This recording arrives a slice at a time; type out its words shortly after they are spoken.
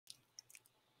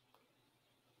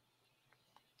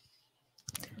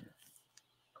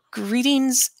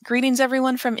Greetings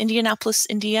everyone from Indianapolis,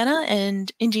 Indiana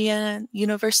and Indiana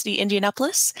University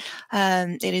Indianapolis.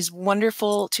 It is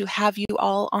wonderful to have you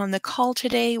all on the call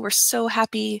today. We're so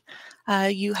happy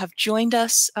you have joined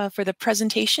us for the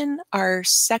presentation, our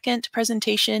second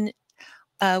presentation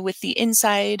with the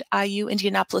Inside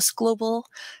IU-Indianapolis Global.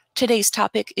 Today's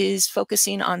topic is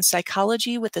focusing on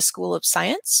psychology with the School of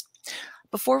Science.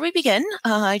 Before we begin,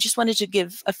 I just wanted to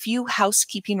give a few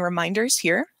housekeeping reminders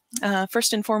here.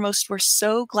 First and foremost, we're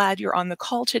so glad you're on the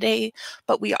call today,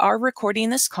 but we are recording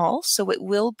this call, so it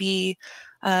will be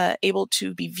able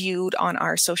to be viewed on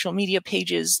our social media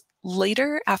pages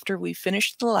later after we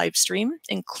finish the live stream,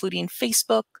 including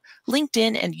Facebook,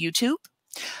 LinkedIn, and YouTube.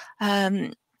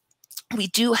 We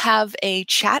do have a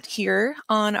chat here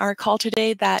on our call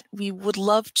today that we would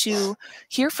love to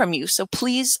hear from you. So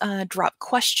please drop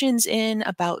questions in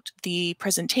about the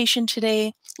presentation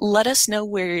today. Let us know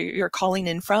where you're calling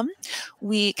in from.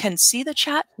 We can see the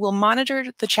chat. We'll monitor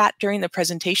the chat during the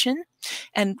presentation,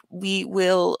 and we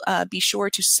will be sure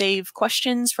to save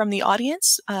questions from the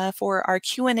audience for our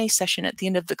Q&A session at the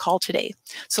end of the call today.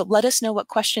 So let us know what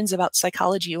questions about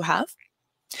psychology you have.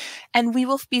 And we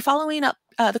will be following up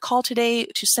the call today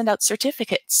to send out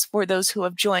certificates for those who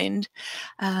have joined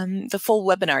the full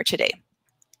webinar today.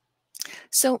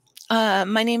 So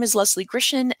my name is Leslie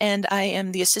Grishin, and I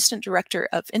am the Assistant Director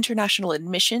of International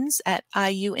Admissions at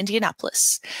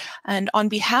IU-Indianapolis. And on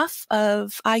behalf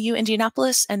of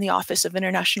IU-Indianapolis and the Office of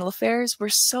International Affairs, we're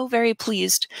so very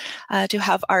pleased to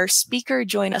have our speaker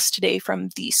join us today from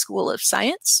the School of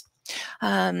Science.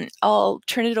 I'll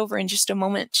turn it over in just a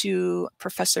moment to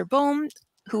Professor Boehm,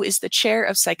 who is the Chair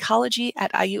of Psychology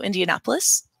at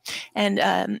IU-Indianapolis.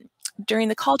 And during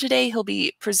the call today, he'll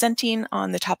be presenting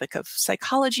on the topic of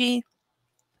psychology.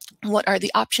 What are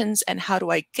the options and how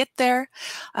do I get there?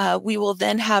 We will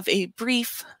then have a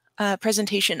brief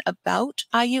presentation about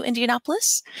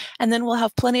IU-Indianapolis, and then we'll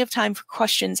have plenty of time for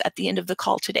questions at the end of the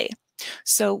call today.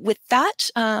 So with that,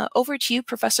 over to you,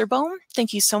 Professor Boehm.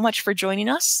 Thank you so much for joining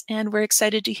us, and we're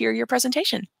excited to hear your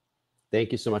presentation.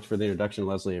 Thank you so much for the introduction,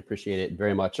 Leslie. I appreciate it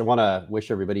very much. I want to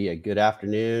wish everybody a good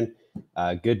afternoon,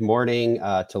 good morning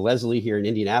to Leslie here in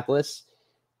Indianapolis.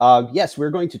 Yes,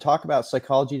 we're going to talk about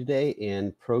psychology today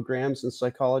and programs in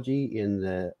psychology in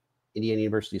the Indiana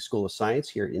University School of Science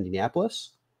here in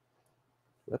Indianapolis.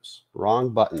 Whoops,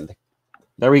 wrong button.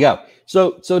 There we go.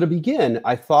 So to begin,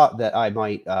 I thought that I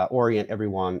might orient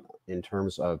everyone in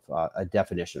terms of a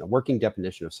definition, a working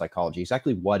definition of psychology.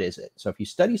 Exactly what is it? So if you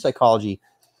study psychology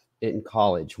in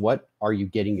college, what are you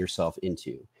getting yourself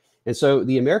into? And so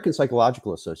the American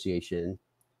Psychological Association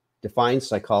defines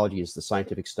psychology as the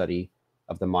scientific study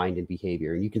of the mind and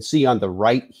behavior. And you can see on the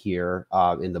right here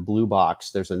in the blue box,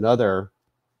 there's another,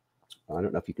 I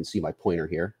don't know if you can see my pointer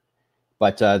here,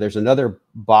 but there's another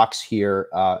box here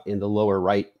in the lower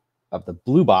right of the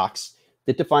blue box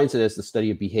that defines it as the study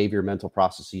of behavior, mental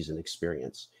processes, and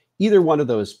experience. Either one of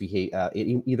those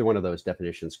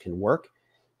definitions can work,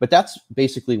 but that's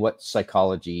basically what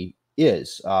psychology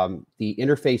is. The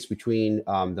interface between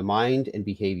the mind and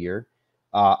behavior.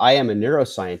 I am a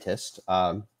neuroscientist,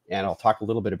 and I'll talk a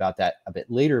little bit about that a bit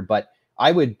later, but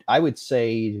I would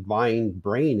say mind,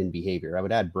 brain, and behavior. I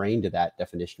would add brain to that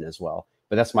definition as well,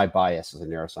 but that's my bias as a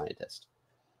neuroscientist.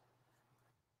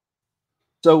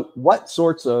 So what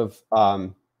sorts of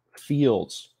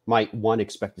fields might one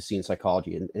expect to see in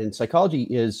psychology? And psychology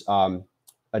is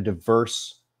a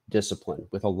diverse discipline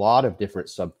with a lot of different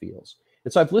subfields.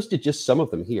 And so I've listed just some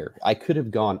of them here. I could have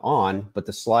gone on, but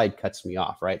the slide cuts me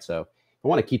off, right? So if I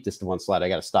want to keep this to one slide, I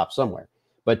got to stop somewhere.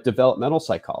 But developmental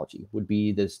psychology would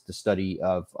be the study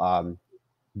of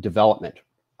development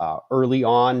early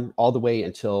on, all the way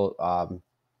until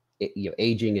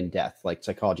aging and death, like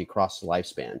psychology across the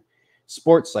lifespan.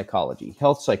 Sports psychology,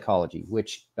 health psychology,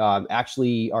 which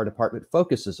actually our department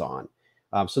focuses on.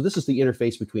 So this is the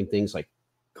interface between things like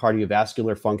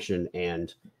cardiovascular function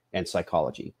and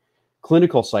psychology.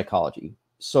 Clinical psychology,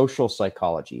 social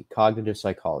psychology, cognitive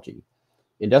psychology,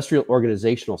 industrial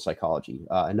organizational psychology,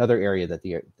 another area that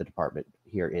the department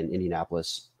here in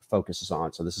Indianapolis focuses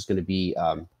on. So this is going to be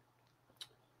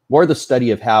more the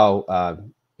study of how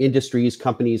industries,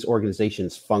 companies,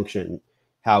 organizations function,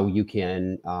 how you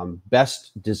can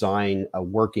best design a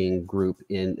working group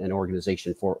in an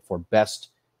organization for best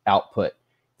output,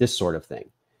 this sort of thing.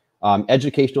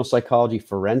 Educational psychology,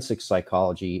 forensic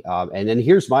psychology, and then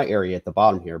here's my area at the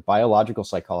bottom here, biological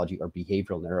psychology or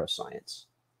behavioral neuroscience.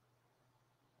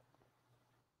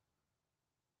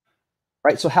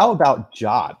 Right, so how about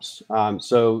jobs?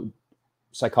 So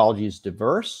psychology is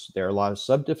diverse. There are a lot of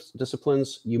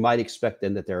subdisciplines. You might expect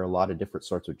then that there are a lot of different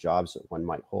sorts of jobs that one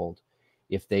might hold.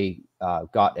 if they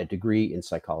got a degree in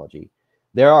psychology.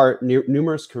 There are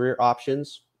numerous career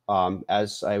options,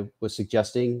 as I was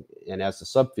suggesting, and as the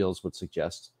subfields would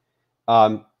suggest.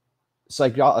 A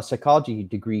psychology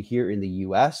degree here in the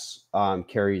US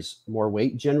carries more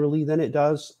weight generally than it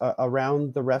does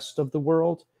around the rest of the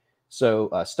world. So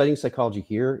studying psychology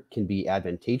here can be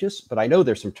advantageous, but I know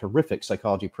there's some terrific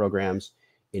psychology programs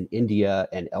in India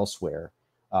and elsewhere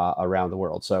around the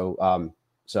world. So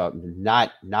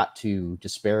not to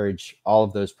disparage all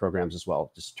of those programs as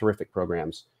well, just terrific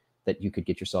programs that you could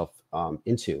get yourself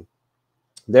into.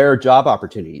 There are job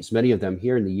opportunities, many of them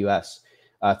here in the US.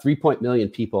 3 million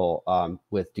people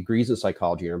with degrees in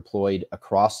psychology are employed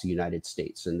across the United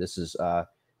States. And this is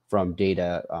from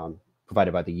data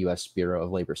provided by the US Bureau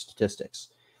of Labor Statistics.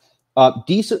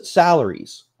 Decent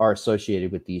salaries are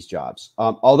associated with these jobs.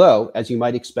 Although, as you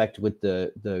might expect with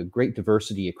the great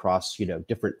diversity across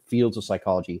different fields of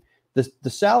psychology, the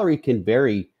salary can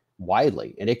vary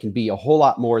widely, and it can be a whole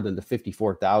lot more than the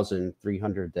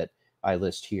 $54,300 that I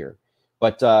list here.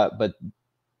 But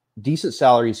decent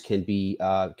salaries can be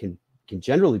can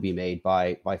generally be made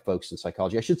by folks in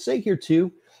psychology. I should say here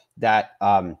too that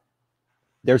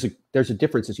there's a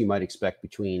difference, as you might expect,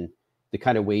 between the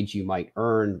kind of wage you might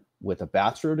earn with a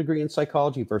bachelor degree in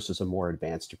psychology versus a more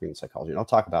advanced degree in psychology. And I'll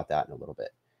talk about that in a little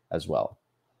bit as well.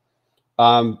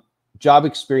 Job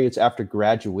experience after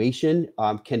graduation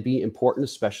can be important,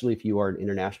 especially if you are an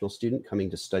international student coming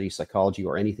to study psychology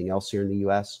or anything else here in the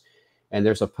US. And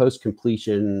there's a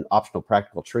post-completion optional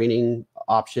practical training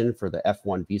option for the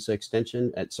F1 visa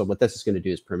extension. And so what this is going to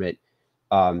do is permit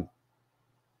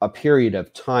a period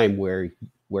of time where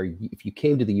if you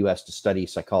came to the US to study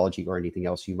psychology or anything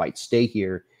else, you might stay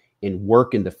here and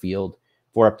work in the field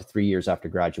for up to 3 years after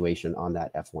graduation on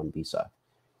that F1 visa.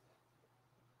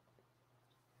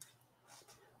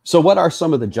 So what are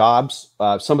some of the jobs?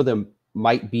 Some of them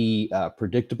might be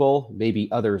predictable,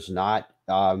 maybe others not.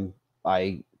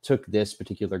 I took this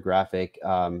particular graphic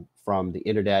from the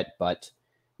internet, but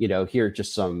here are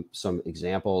just some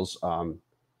examples.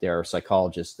 There are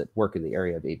psychologists that work in the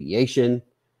area of aviation.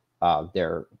 There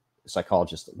are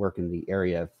psychologists that work in the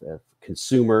area of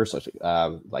consumers,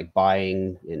 like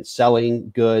buying and selling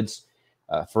goods.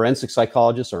 Forensic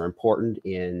psychologists are important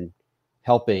in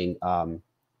helping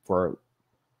for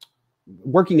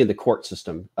working in the court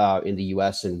system in the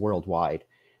US and worldwide,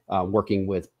 working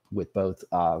with both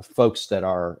folks that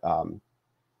are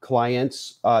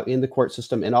clients in the court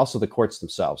system and also the courts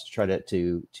themselves to try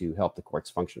to help the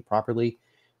courts function properly.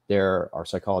 There are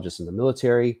psychologists in the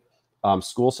military.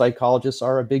 School psychologists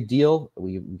are a big deal.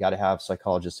 We got to have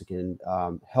psychologists that can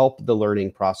help the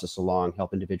learning process along,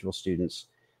 help individual students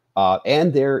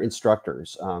and their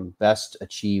instructors best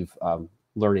achieve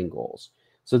learning goals.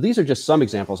 So these are just some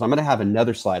examples. I'm going to have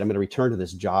another slide. I'm going to return to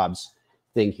this jobs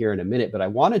thing here in a minute, but I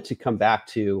wanted to come back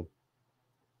to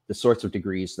the sorts of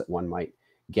degrees that one might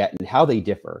get and how they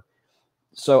differ.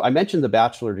 So I mentioned the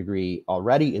bachelor degree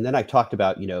already, and then I talked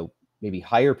about, maybe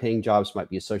higher paying jobs might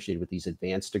be associated with these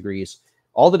advanced degrees.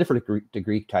 All the different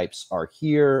degree types are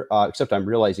here, except I'm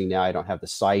realizing now I don't have the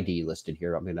PsyD listed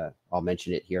here. I'll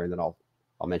mention it here, and then I'll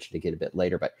mention it again a bit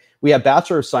later. But we have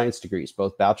Bachelor of Science degrees,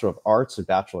 both Bachelor of Arts and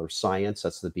Bachelor of Science.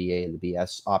 That's the BA and the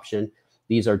BS option.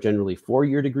 These are generally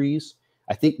 4-year degrees.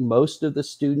 I think most of the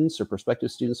students or prospective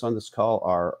students on this call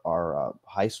are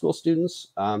high school students,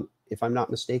 if I'm not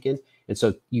mistaken. And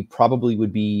so you probably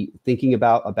would be thinking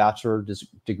about a bachelor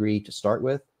degree to start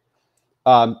with.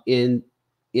 In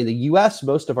the US,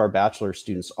 most of our bachelor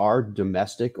students are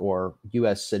domestic or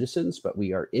US citizens, but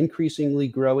we are increasingly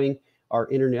growing our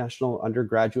international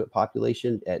undergraduate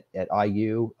population at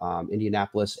IU,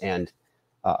 Indianapolis, and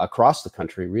across the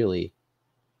country, really.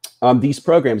 These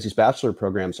programs, these bachelor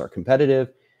programs are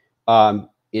competitive.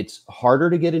 It's harder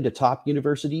to get into top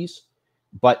universities,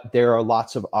 but there are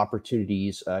lots of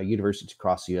opportunities, universities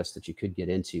across the US that you could get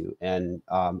into. And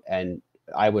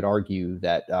I would argue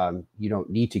that you don't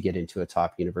need to get into a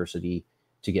top university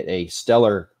to get a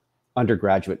stellar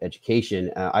undergraduate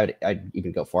education. I'd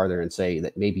even go farther and say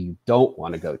that maybe you don't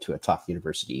want to go to a top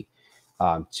university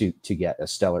to get a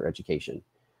stellar education.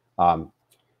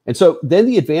 And so then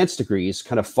the advanced degrees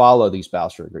kind of follow these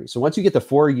bachelor degrees. So once you get the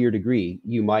 4-year degree,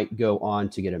 you might go on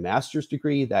to get a master's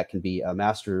degree. That can be a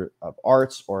Master of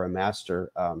Arts or a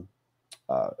Master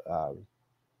of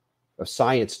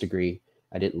Science degree.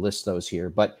 I didn't list those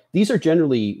here, but these are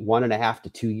generally 1.5 to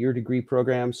 2-year degree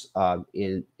programs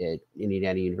in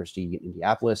Indiana University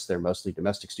Indianapolis. They're mostly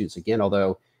domestic students again,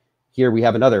 although here we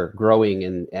have another growing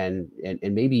and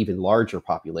maybe even larger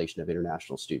population of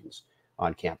international students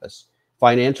on campus.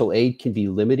 Financial aid can be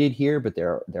limited here, but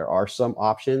there are some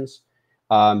options.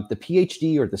 The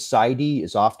PhD or the PsyD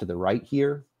is off to the right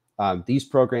here. These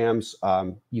programs,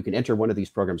 you can enter one of these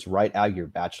programs right out of your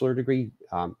bachelor degree.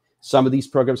 Some of these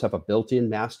programs have a built-in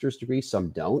master's degree, some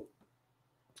don't.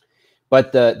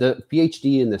 But the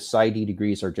PhD and the PsyD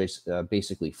degrees are just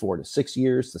basically 4 to 6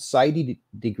 years. The PsyD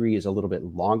degree is a little bit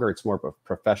longer. It's more of a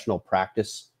professional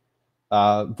practice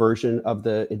version of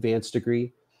the advanced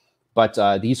degree.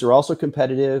 But these are also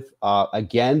competitive.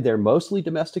 Again, they're mostly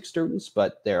domestic students,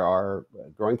 but there are a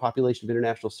growing population of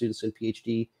international students in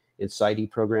PhD and PsyD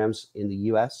programs in the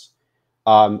US.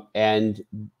 And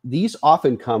these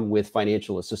often come with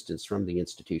financial assistance from the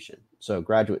institution. So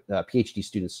graduate PhD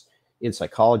students in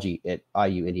psychology at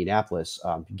IU-Indianapolis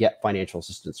get financial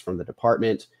assistance from the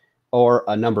department or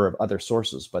a number of other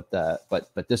sources. But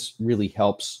this really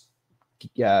helps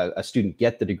a student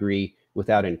get the degree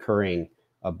without incurring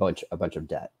a bunch of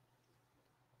debt.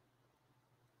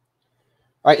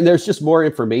 All right, and there's just more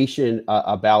information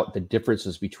about the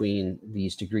differences between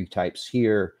these degree types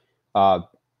here.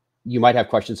 You might have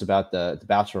questions about the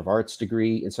Bachelor of Arts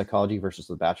degree in psychology versus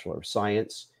the Bachelor of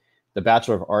Science. The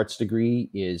Bachelor of Arts degree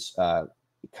is kind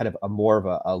of more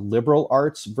of a liberal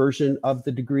arts version of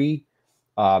the degree.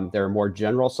 There are more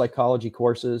general psychology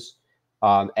courses.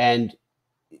 And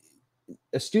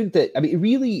a student that, I mean,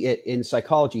 really in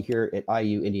psychology here at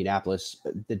IU-Indianapolis,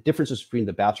 the differences between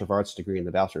the Bachelor of Arts degree and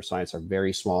the Bachelor of Science are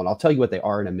very small. And I'll tell you what they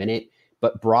are in a minute.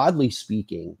 But broadly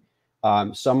speaking,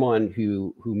 someone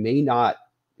who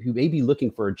may be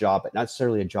looking for a job, but not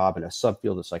necessarily a job in a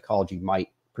subfield of psychology, might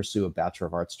pursue a Bachelor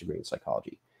of Arts degree in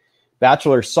psychology.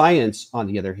 Bachelor of Science, on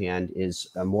the other hand, is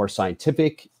more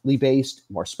scientifically based,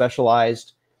 more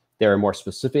specialized. There are more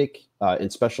specific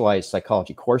and specialized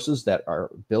psychology courses that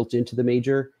are built into the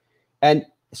major. And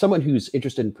someone who's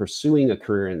interested in pursuing a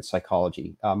career in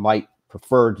psychology might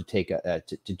prefer to take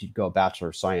to go a Bachelor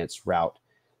of Science route.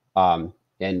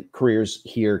 And careers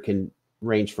here can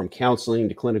range from counseling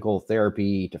to clinical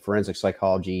therapy to forensic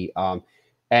psychology,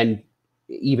 and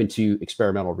even to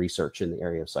experimental research in the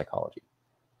area of psychology.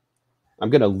 I'm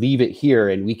going to leave it here,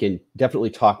 and we can definitely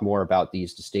talk more about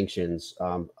these distinctions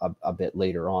a bit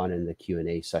later on in the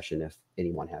Q&A session if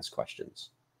anyone has questions.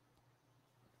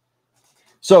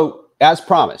 So as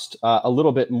promised, a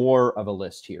little bit more of a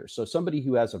list here. So somebody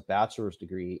who has a bachelor's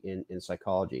degree in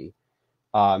psychology,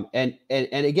 and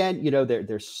again, you know,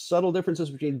 there's subtle differences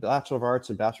between Bachelor of Arts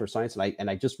and Bachelor of Science. And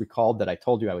I just recalled that I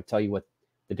told you I would tell you what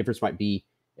the difference might be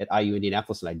at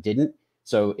IU-Indianapolis, and I didn't.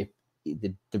 So if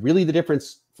really the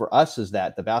difference for us is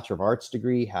that the Bachelor of Arts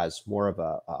degree has more of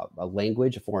a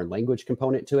foreign language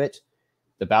component to it.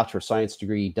 The Bachelor of Science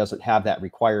degree doesn't have that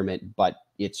requirement, but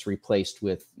it's replaced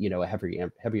with, you know, a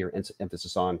heavier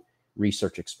emphasis on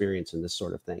research experience and this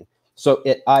sort of thing. So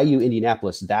at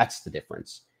IU-Indianapolis, that's the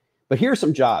difference. But here are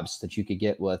some jobs that you could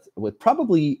get with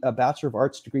probably a Bachelor of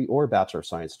Arts degree or a Bachelor of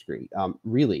Science degree,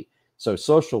 really. So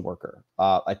social worker,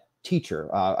 a teacher,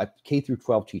 a K through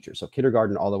 12 teacher, so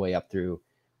kindergarten all the way up through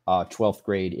 12th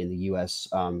grade in the U.S.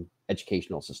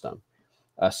 Educational system.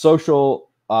 A social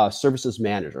services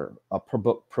manager, a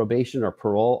probation or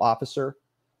parole officer,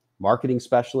 marketing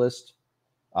specialist,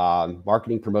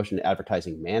 marketing, promotion, and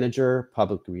advertising manager,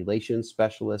 public relations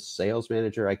specialist, sales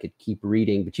manager. I could keep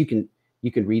reading, but you can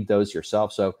read those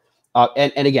yourself. So,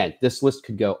 and again, this list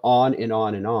could go on and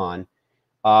on and on.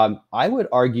 I would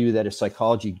argue that a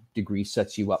psychology degree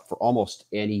sets you up for almost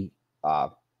any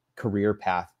career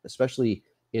path, especially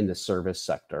in the service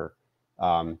sector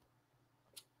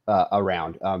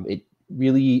around. It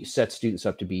really sets students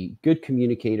up to be good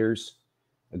communicators,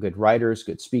 good writers,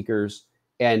 good speakers,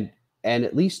 and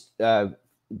at least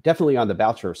definitely on the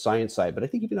Bachelor of Science side, but I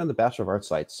think even on the Bachelor of Arts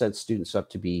side, sets students up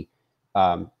to be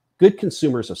good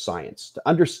consumers of science, to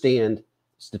understand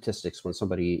statistics when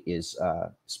somebody is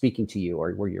speaking to you,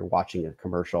 or where you're watching a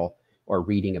commercial or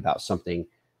reading about something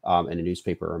in a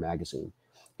newspaper or magazine.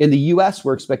 In the US,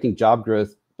 we're expecting job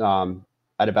growth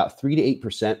at about 3 to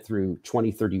 8% through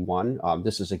 2031.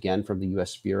 This is again from the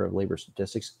US Bureau of Labor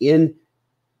Statistics, in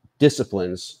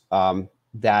disciplines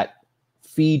that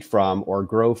feed from or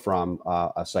grow from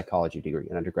a psychology degree,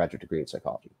 an undergraduate degree in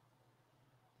psychology.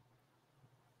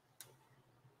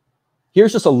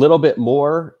 Here's just a little bit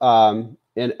more,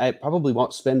 and I probably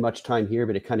won't spend much time here,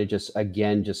 but it kind of just,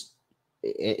 again, just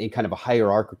in kind of a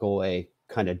hierarchical way,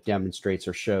 kind of demonstrates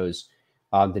or shows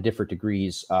the different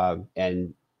degrees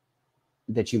and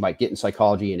that you might get in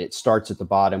psychology. And it starts at the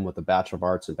bottom with the Bachelor of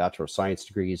Arts and Bachelor of Science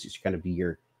degrees. These kind of be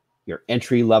your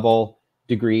entry level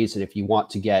degrees. And if you want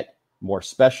to get more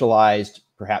specialized,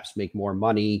 perhaps make more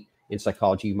money in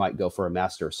psychology, you might go for a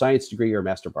Master of Science degree or a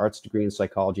Master of Arts degree in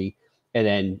psychology. And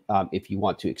then if you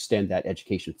want to extend that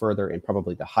education further, and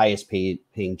probably the highest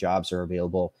paying jobs are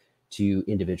available to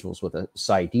individuals with a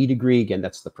PsyD degree. Again,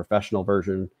 that's the professional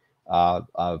version of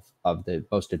the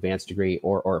most advanced degree,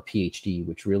 or a PhD,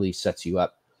 which really sets you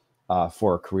up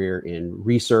for a career in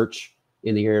research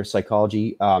in the area of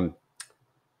psychology.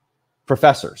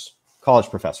 Professors, college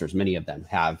professors, many of them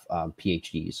have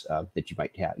PhDs that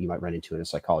you might run into in a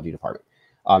psychology department.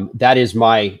 That is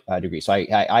my degree. So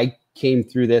I came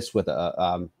through this with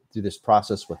through this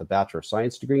process with a Bachelor of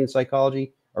Science degree in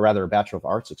psychology, or rather a Bachelor of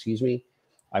Arts, excuse me.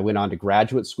 I went on to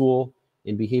graduate school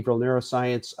in behavioral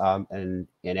neuroscience, and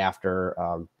after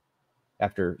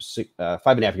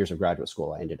 5.5 years of graduate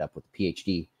school, I ended up with a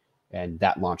PhD, and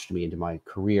that launched me into my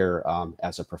career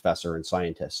as a professor and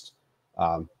scientist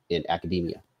in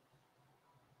academia.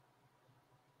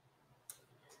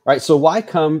 All right, so why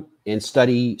come and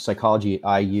study psychology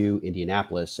at IU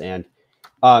Indianapolis? And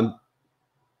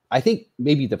I think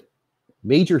maybe the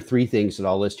major three things that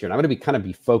I'll list here, and I'm going to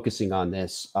be focusing on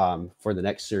this for the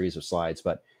next series of slides,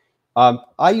 but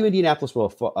IU Indianapolis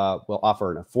will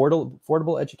offer an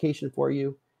affordable education for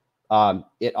you.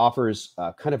 It offers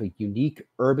kind of a unique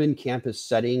urban campus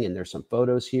setting, and there's some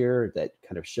photos here that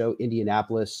kind of show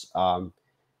Indianapolis,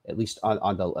 at least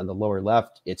on the lower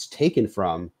left. It's taken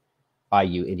from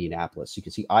IU Indianapolis. You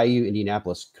can see IU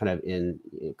Indianapolis kind of in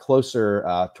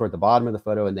closer toward the bottom of the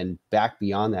photo, and then back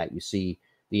beyond that, you see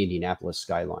the Indianapolis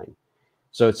skyline.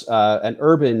 So it's an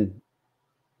urban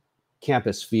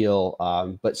campus feel,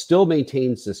 but still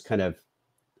maintains this kind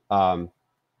of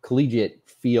collegiate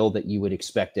feel that you would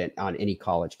expect on any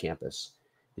college campus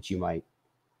that you might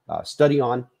study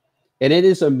on. And it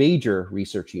is a major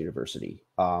research university.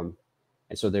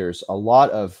 And so there's a lot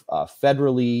of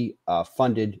federally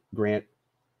funded grant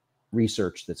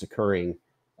research that's occurring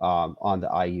on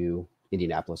the IU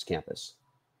Indianapolis campus.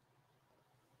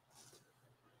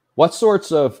 What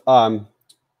sorts of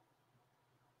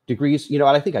degrees, you know,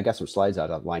 and I think I got some slides out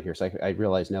of line here. So I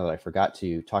realize now that I forgot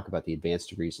to talk about the advanced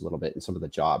degrees a little bit and some of the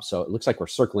jobs. So it looks like we're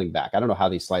circling back. I don't know how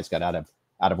these slides got out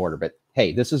of order, but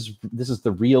hey, this is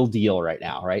the real deal right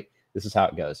now, right? This is how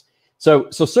it goes. So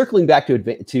circling back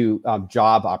to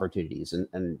job opportunities,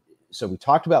 and so we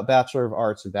talked about Bachelor of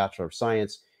Arts and Bachelor of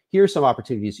Science. Here are some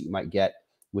opportunities that you might get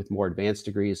with more advanced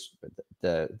degrees.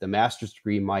 The master's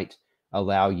degree might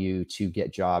allow you to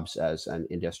get jobs as an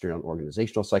industrial and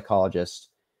organizational psychologist,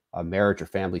 a marriage or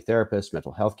family therapist,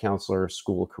 mental health counselor,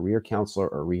 school career counselor,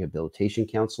 or rehabilitation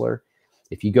counselor.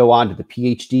 If you go on to the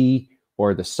PhD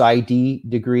or the PsyD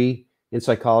degree in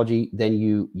psychology, then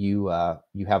you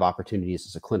have opportunities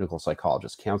as a clinical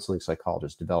psychologist, counseling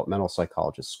psychologist, developmental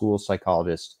psychologist, school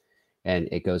psychologist, and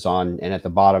it goes on. And at the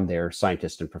bottom there,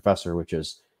 scientist and professor, which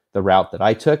is the route that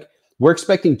I took. We're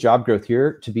expecting job growth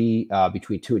here to be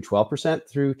between 2 and 12%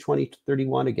 through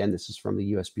 2031. Again, this is from the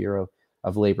U.S. Bureau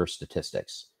of Labor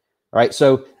Statistics. All right.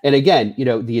 So, and again, you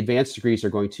know, the advanced degrees are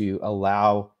going to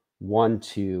allow one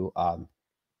to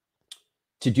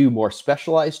do more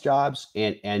specialized jobs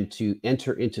and to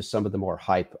enter into some of the more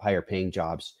higher paying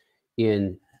jobs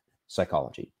in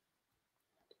psychology.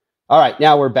 All right,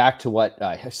 now we're back to what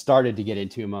I started to get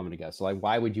into a moment ago. So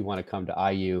why would you want to come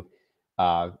to IU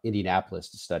Indianapolis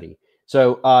to study?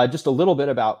 So just a little bit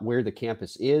about where the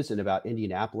campus is and about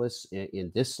Indianapolis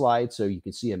in this slide. So you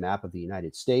can see a map of the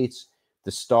United States.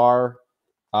 The star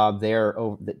there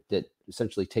that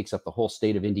essentially takes up the whole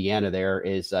state of Indiana there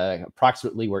is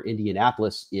approximately where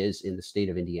Indianapolis is in the state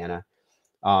of Indiana.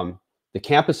 The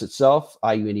campus itself,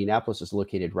 IU Indianapolis, is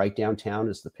located right downtown,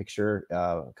 as the picture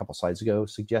a couple slides ago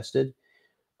suggested,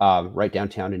 right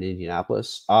downtown in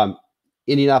Indianapolis.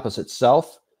 Indianapolis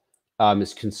itself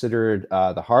is considered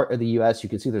the heart of the U.S. You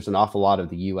can see there's an awful lot of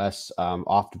the U.S.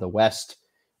 Off to the west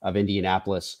of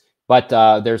Indianapolis. But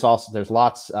there's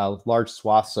lots of large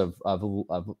swaths of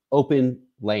open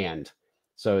land.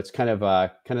 So it's kind of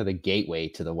the gateway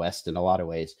to the West in a lot of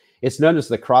ways. It's known as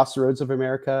the Crossroads of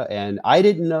America. And I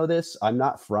didn't know this. I'm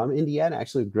not from Indiana. I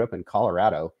actually grew up in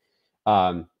Colorado,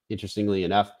 interestingly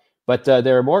enough. But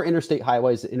there are more interstate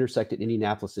highways that intersect at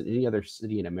Indianapolis than any other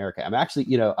city in America. I'm actually,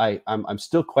 you know, I'm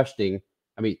still questioning.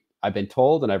 I mean, I've been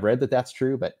told and I've read that that's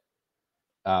true, but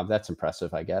that's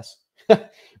impressive, I guess.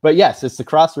 But yes, it's the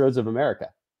Crossroads of America.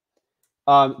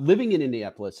 Living in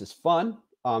Indianapolis is fun.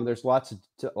 There's lots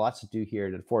to do here,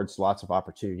 and it affords lots of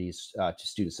opportunities to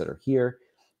students that are here.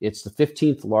 It's the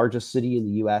 15th largest city in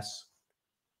the U.S.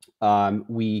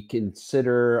 We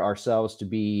consider ourselves to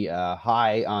be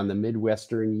high on the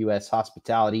Midwestern U.S.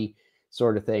 hospitality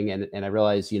sort of thing. And I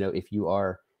realize, you know, if you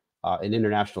are an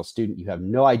international student, you have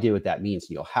no idea what that means.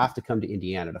 You'll have to come to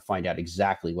Indiana to find out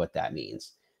exactly what that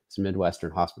means. It's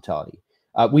Midwestern hospitality.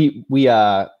 We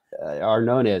are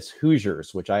known as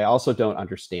Hoosiers, which I also don't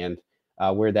understand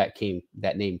where that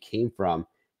name came from.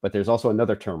 But there's also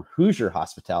another term, Hoosier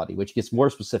hospitality, which gets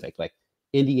more specific, like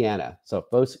Indiana. So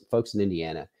folks in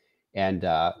Indiana, and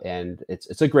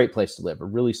it's a great place to live, a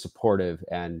really supportive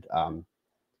and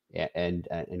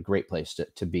great place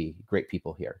to be. Great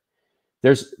people here.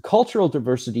 There's cultural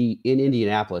diversity in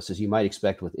Indianapolis, as you might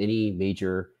expect with any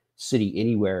major city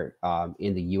anywhere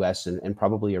in the U.S. and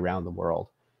probably around the world.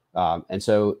 And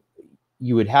so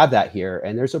you would have that here.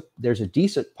 And there's a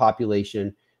decent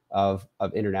population of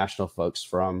international folks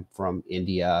from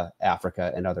India,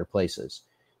 Africa, and other places.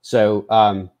 So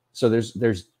so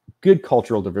there's good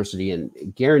cultural diversity, and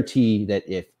guarantee that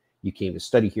if you came to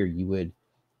study here, you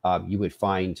would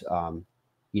find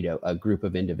a group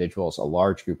of individuals, a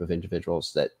large group of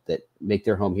individuals that make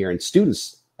their home here, and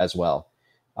students as well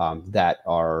that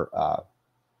are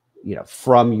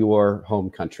from your home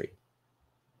country.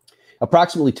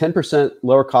 Approximately 10%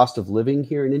 lower cost of living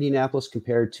here in Indianapolis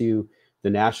compared to the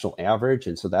national average,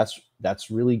 and so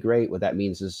that's really great. What that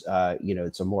means is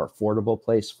it's a more affordable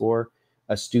place for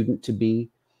a student to be.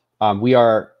 We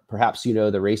are perhaps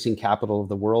the racing capital of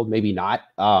the world, maybe not,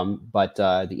 but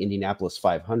the Indianapolis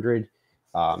 500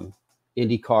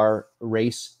 IndyCar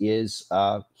race is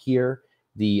here.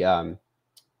 The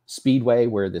Speedway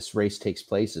where this race takes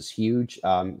place is huge.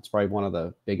 It's probably one of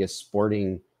the biggest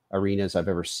sporting arenas I've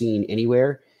ever seen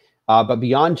anywhere. But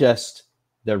beyond just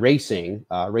the racing,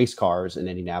 race cars in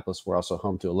Indianapolis, we're also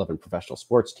home to 11 professional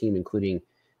sports teams, including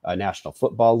a National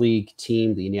Football League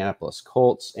team, the Indianapolis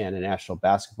Colts, and a National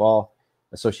Basketball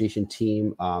Association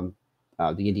team, the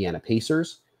Indiana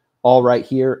Pacers, all right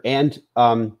here. And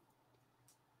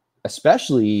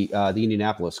especially the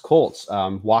Indianapolis Colts,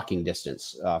 walking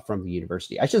distance from the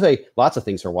university. I should say lots of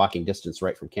things are walking distance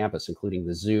right from campus, including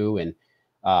the zoo and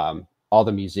all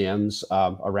the museums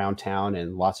around town,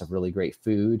 and lots of really great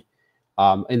food.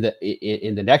 In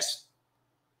the next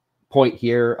point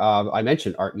here, I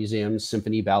mentioned art museums,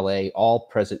 symphony, ballet, all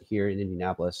present here in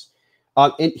Indianapolis.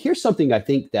 And here's something I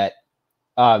think that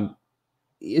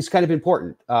is kind of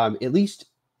important, at least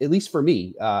for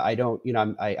me. I don't,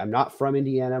 I'm not from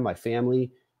Indiana. My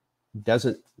family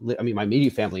doesn't live. I mean, my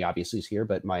immediate family obviously is here,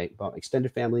 but my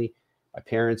extended family, my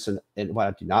parents and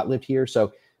what do not live here.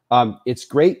 So it's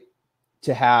great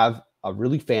to have a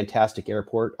really fantastic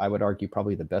airport. I would argue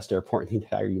probably the best airport in the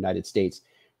entire United States,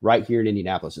 right here in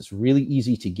Indianapolis. It's really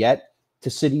easy to get to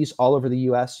cities all over the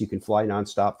U.S. You can fly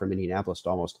nonstop from Indianapolis to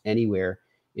almost anywhere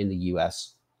in the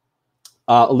U.S.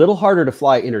 A little harder to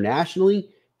fly internationally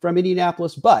from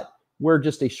Indianapolis, but we're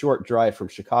just a short drive from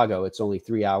Chicago. It's only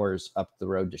 3 hours up the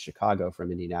road to Chicago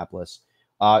from Indianapolis.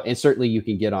 And certainly you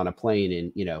can get on a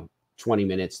plane in, 20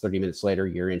 minutes, 30 minutes later,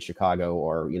 you're in Chicago,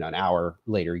 or, an hour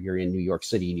later, you're in New York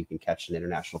City, and you can catch an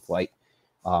international flight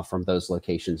from those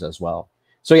locations as well.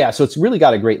 So yeah, so it's really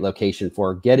got a great location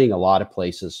for getting a lot of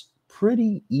places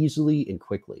pretty easily and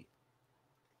quickly.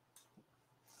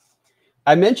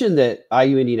 I mentioned that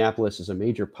IU-Indianapolis is a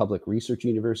major public research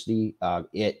university.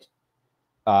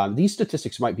 These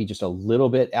statistics might be just a little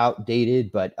bit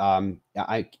outdated, but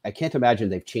I can't imagine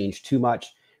they've changed too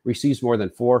much. Receives more than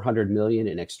 $400 million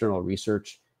in external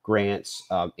research grants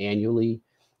annually.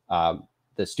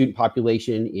 The student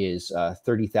population is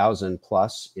 30,000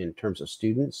 plus in terms of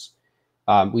students.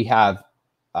 We have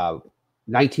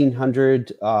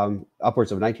 1,900,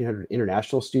 upwards of 1,900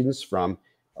 international students from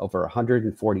over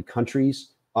 140 countries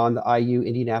on the IU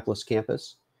Indianapolis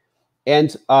campus.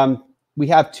 And we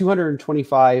have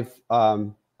 225,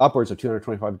 upwards of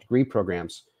 225 degree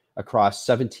programs across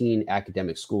 17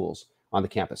 academic schools on the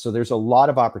campus. So there's a lot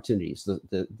of opportunities.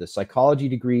 The psychology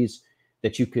degrees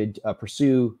that you could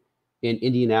pursue in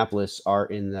Indianapolis are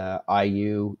in the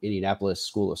IU Indianapolis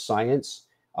School of Science.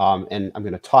 And I'm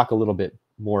going to talk a little bit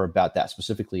more about that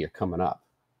specifically here coming up.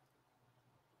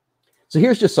 So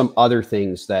here's just some other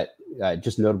things that,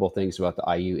 just notable things about the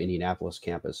IU Indianapolis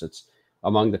campus. It's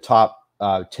among the top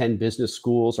 10 business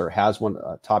schools, or has one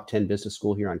top 10 business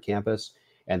school here on campus.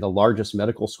 And the largest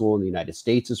medical school in the United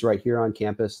States is right here on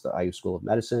campus, the IU School of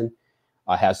Medicine.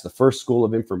 Has the first school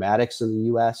of informatics in the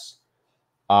US.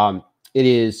 It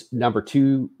is number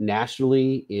 2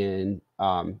 nationally in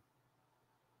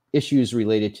issues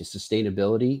related to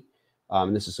sustainability.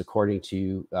 And this is according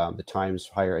to the Times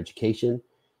Higher Education.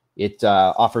 It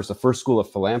offers the first school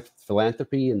of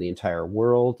philanthropy in the entire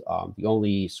world, the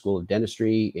only school of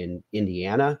dentistry in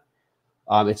Indiana.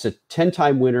 It's a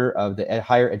 10-time winner of the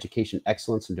Higher Education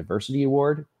Excellence and Diversity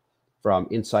Award from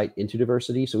Insight into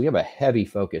Diversity. So we have a heavy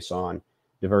focus on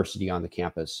diversity on the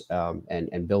campus,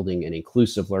 and building an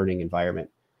inclusive learning environment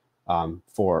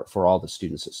for all the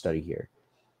students that study here.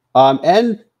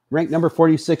 and ranked number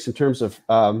 46 in terms of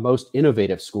most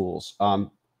innovative schools,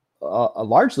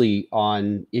 largely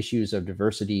on issues of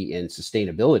diversity and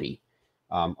sustainability,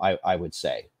 I would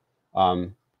say.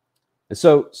 And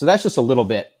so that's just a little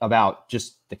bit about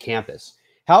just the campus.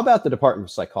 How about the Department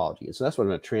of Psychology? And so that's what I'm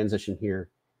going to transition here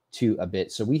to a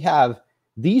bit. So we have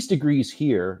these degrees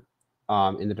here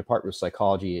in the Department of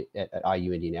Psychology at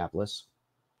IU-Indianapolis.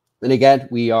 And again,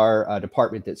 we are a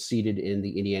department that's seated in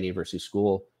the Indiana University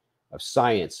School of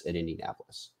Science at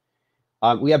Indianapolis.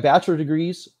 We have bachelor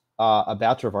degrees, a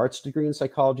Bachelor of Arts degree in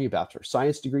psychology, a Bachelor of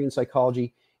Science degree in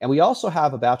psychology, and we also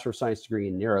have a Bachelor of Science degree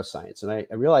in neuroscience. And I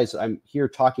realize I'm here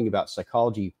talking about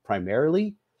psychology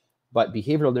primarily, but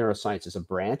behavioral neuroscience is a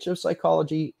branch of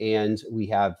psychology, and we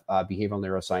have behavioral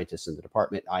neuroscientists in the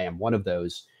department. I am one of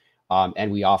those,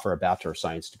 and we offer a Bachelor of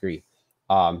Science degree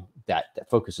that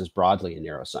focuses broadly in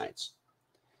neuroscience.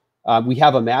 We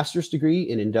have a master's degree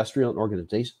in industrial and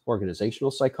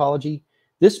organizational psychology.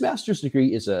 This master's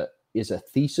degree is a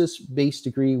thesis-based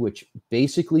degree, which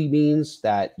basically means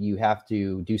that you have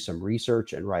to do some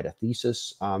research and write a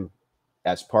thesis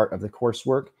as part of the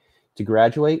coursework to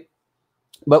graduate.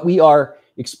 But we are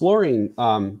exploring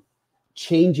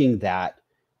changing that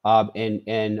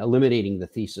and eliminating the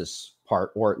thesis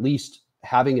part, or at least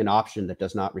having an option that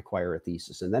does not require a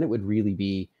thesis. And then it would really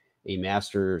be a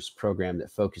master's program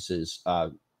that focuses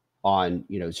on,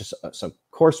 just some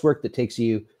coursework that takes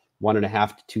you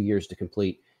 1.5 to 2 years to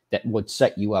complete, that would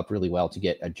set you up really well to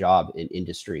get a job in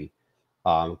industry,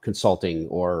 consulting,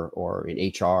 or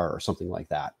in HR or something like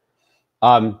that.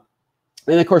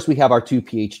 And of course, we have our 2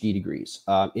 PhD degrees.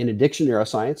 In addiction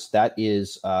neuroscience, that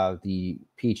is the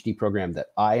PhD program that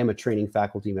I am a training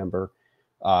faculty member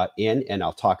in, and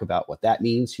I'll talk about what that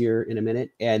means here in a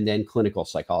minute. And then clinical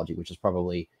psychology, which is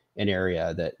probably an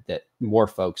area that more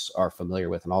folks are familiar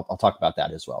with, and I'll talk about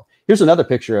that as well. Here's another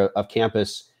picture of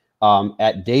campus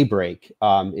at daybreak.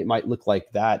 It might look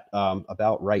like that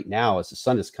about right now as the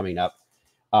sun is coming up.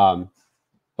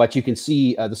 But you can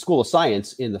see the School of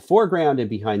Science in the foreground, and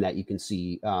behind that you can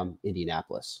see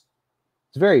Indianapolis.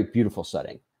 It's a very beautiful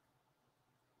setting.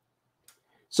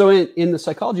 So in the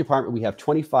psychology department, we have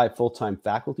 25 full-time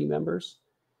faculty members.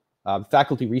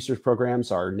 Faculty research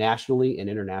programs are nationally and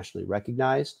internationally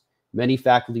recognized. Many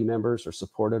faculty members are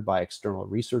supported by external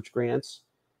research grants.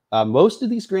 Most of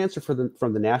these grants are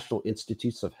from the National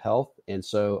Institutes of Health. And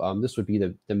so this would be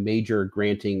the major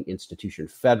granting institution,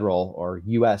 federal or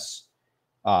U.S.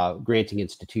 Granting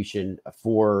institution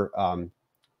for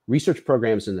research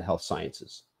programs in the health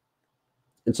sciences.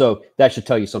 And so that should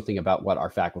tell you something about what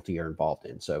our faculty are involved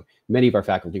in. So many of our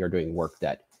faculty are doing work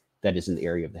that is in the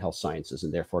area of the health sciences,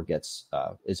 and therefore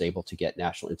is able to get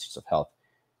National Institutes of Health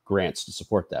grants to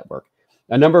support that work.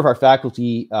 A number of our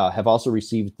faculty have also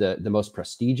received the most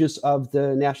prestigious of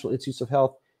the National Institutes of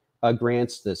Health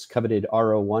grants, this coveted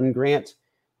R01 grant.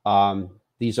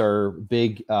 These are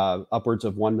big, upwards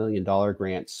of $1 million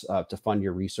grants to fund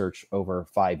your research over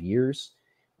 5 years.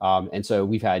 And so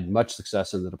we've had much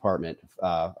success in the department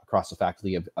across the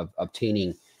faculty of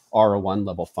obtaining R01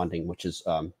 level funding, which is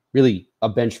really a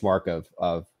benchmark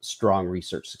of strong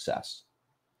research success.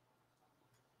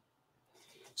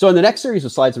 So in the next series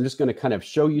of slides, I'm just going to kind of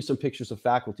show you some pictures of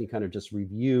faculty, kind of just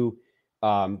review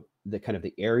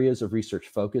the areas of research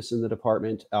focus in the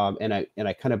department. And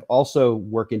I kind of also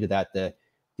work into that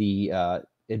the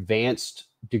advanced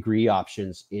degree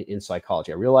options in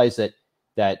psychology. I realize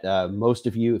that most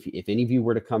of you, if any of you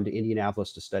were to come to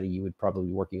Indianapolis to study, you would probably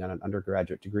be working on an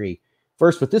undergraduate degree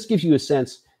first, but this gives you a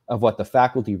sense of what the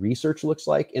faculty research looks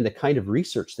like and the kind of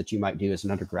research that you might do as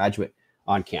an undergraduate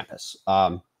on campus.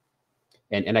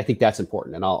 And I think that's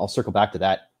important, and I'll circle back to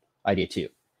that idea too.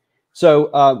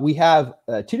 So we have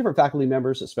 2 different faculty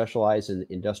members that specialize in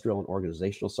industrial and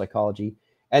organizational psychology,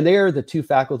 and they are the 2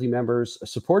 faculty members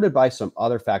supported by some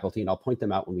other faculty, and I'll point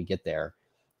them out when we get there,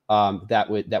 that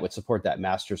would support that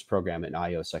master's program in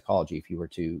IO psychology if you were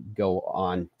to go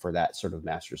on for that sort of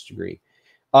master's degree.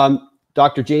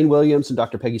 Dr. Jane Williams and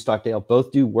Dr. Peggy Stockdale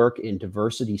both do work in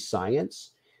diversity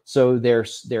science. So their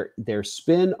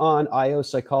spin on IO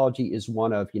psychology is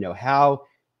one of, how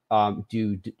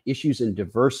do issues in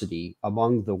diversity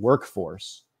among the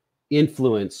workforce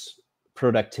influence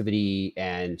productivity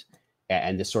and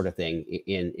this sort of thing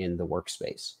in the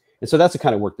workspace. And so that's the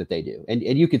kind of work that they do. And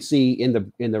you could see in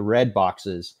the red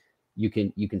boxes, you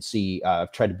can see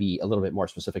I've tried to be a little bit more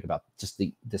specific about just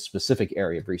the specific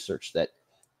area of research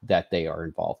that they are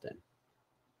involved in.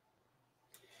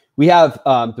 We have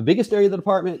the biggest area of the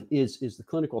department is the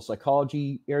clinical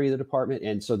psychology area of the department.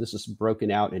 And so this is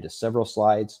broken out into several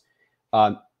slides.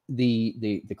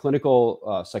 the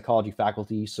clinical psychology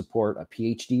faculty support a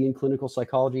PhD in clinical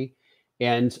psychology.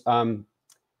 And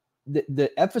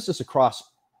the emphasis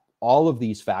across all of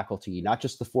these faculty, not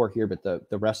just the 4 here, but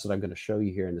the rest that I'm going to show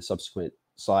you here in the subsequent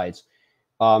slides,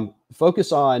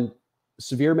 focus on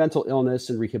severe mental illness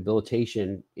and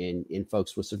rehabilitation in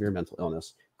folks with severe mental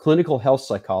illness, clinical health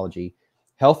psychology,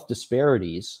 health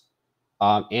disparities,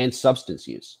 and substance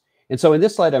use. And so in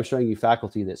this slide, I'm showing you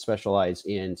faculty that specialize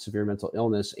in severe mental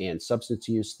illness and substance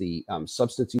use. The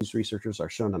substance use researchers are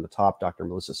shown on the top, Dr.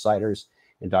 Melissa Siders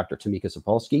and Dr. Tamika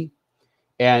Zapolsky.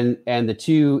 And the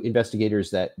 2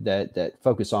 investigators that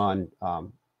focus on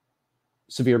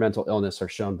severe mental illness are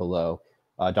shown below,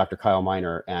 Dr. Kyle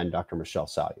Miner and Dr. Michelle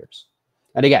Salyers.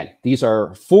 And again, these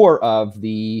are 4 of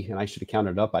the, and I should have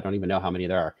counted up, I don't even know how many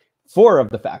there are, 4 of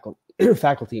the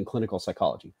faculty in clinical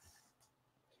psychology.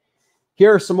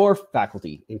 Here are some more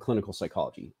faculty in clinical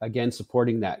psychology, again,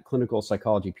 supporting that clinical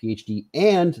psychology PhD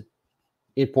and,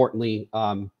 importantly,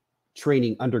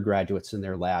 training undergraduates in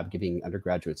their lab, giving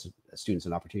undergraduate students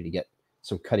an opportunity to get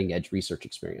some cutting edge research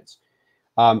experience.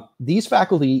 These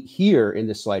faculty here in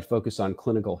this slide focus on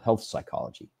clinical health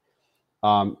psychology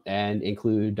and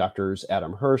include Drs.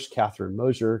 Adam Hirsch, Catherine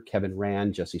Mosier, Kevin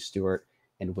Rand, Jesse Stewart,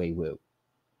 and Wei Wu.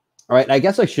 All right, I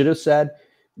guess I should have said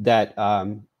that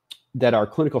that our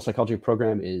clinical psychology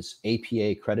program is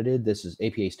APA accredited. This is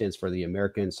APA stands for the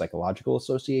American Psychological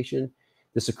Association.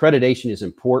 This accreditation is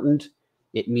important.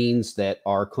 It means that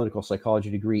our clinical psychology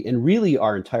degree and really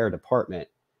our entire department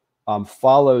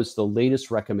follows the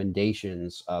latest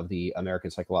recommendations of the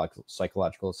American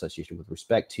Psychological Association with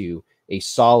respect to a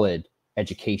solid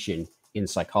education in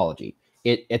psychology.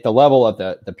 At the level of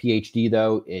the PhD,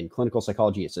 though, in clinical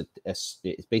psychology,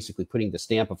 it's basically putting the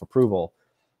stamp of approval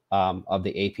of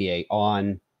the APA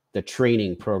on the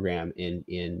training program in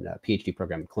PhD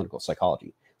program in clinical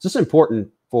psychology. So this is important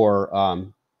for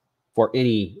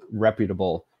any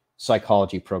reputable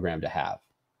psychology program to have.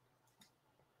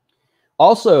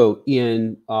 Also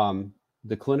in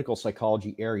the clinical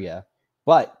psychology area,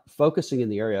 but focusing in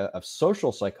the area of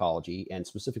social psychology and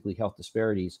specifically health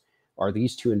disparities, are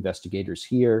these 2 investigators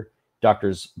here,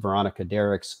 Drs. Veronica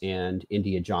Derricks and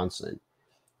India Johnson.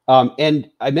 And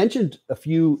I mentioned a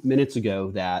few minutes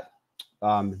ago that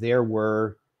there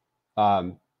were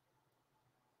a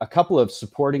couple of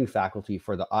supporting faculty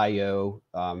for the IO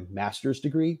master's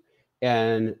degree,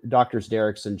 and Drs.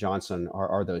 Derricks and Johnson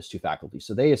are those 2 faculty.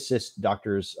 So they assist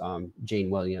Drs.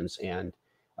 Jane Williams and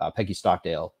Peggy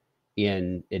Stockdale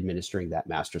in administering that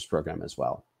master's program as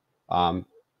well.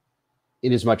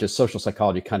 In as much as social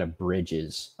psychology kind of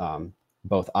bridges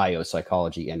both IO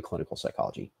psychology and clinical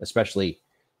psychology, especially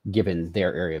given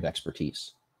their area of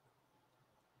expertise.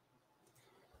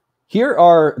 Here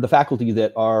are the faculty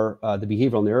that are the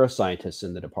behavioral neuroscientists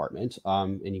in the department.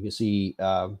 And you can see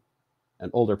an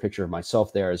older picture of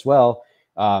myself there as well.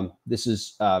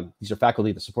 These are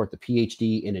faculty that support the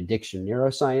PhD in addiction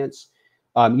neuroscience.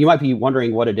 You might be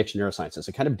wondering what addiction neuroscience is.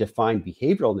 It kind of defined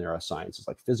behavioral neuroscience. It's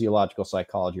like physiological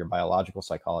psychology or biological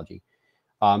psychology.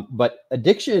 But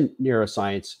addiction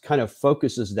neuroscience kind of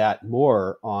focuses that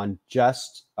more on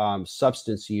just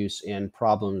substance use and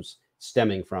problems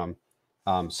stemming from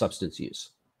substance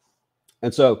use.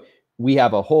 And so we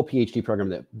have a whole PhD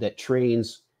program that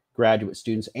trains graduate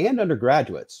students and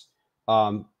undergraduates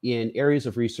in areas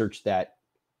of research that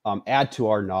add to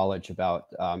our knowledge about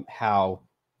how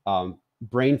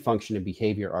brain function and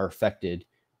behavior are affected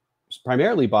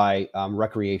primarily by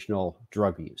recreational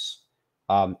drug use,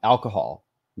 alcohol,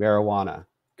 marijuana,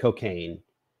 cocaine.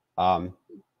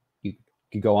 You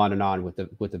could go on and on with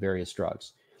the various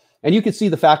drugs. And you can see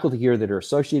the faculty here that are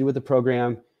associated with the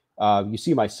program. You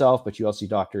see myself, but you also see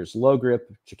Drs. Logrip,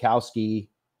 Chakowski,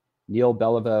 Neil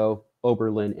Beliveau,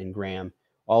 Oberlin, and Graham.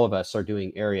 All of us are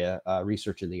doing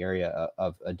research in the area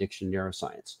of addiction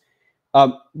neuroscience.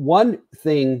 One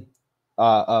thing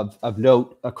of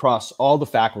note across all the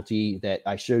faculty that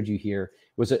I showed you here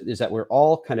is that we're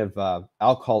all kind of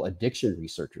alcohol addiction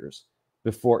researchers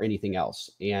before anything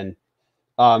else. And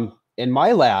in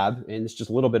my lab, and it's just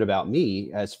a little bit about me,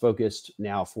 has focused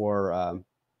now for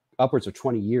upwards of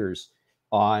 20 years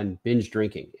on binge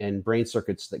drinking and brain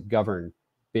circuits that govern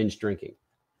binge drinking.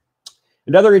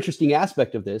 Another interesting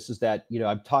aspect of this is that,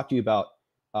 I've talked to you about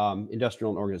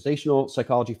industrial and organizational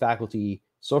psychology faculty,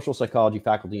 social psychology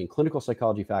faculty, and clinical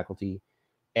psychology faculty.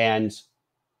 And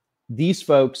these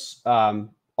folks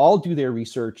all do their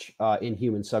research in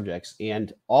human subjects.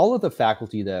 And all of the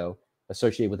faculty, though,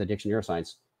 associated with addiction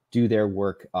neuroscience, do their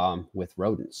work with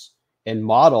rodents and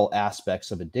model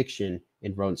aspects of addiction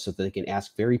in rodents so that they can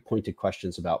ask very pointed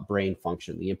questions about brain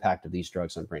function, the impact of these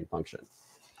drugs on brain function.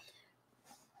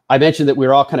 I mentioned that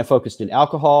we're all kind of focused in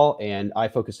alcohol, and I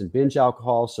focus in binge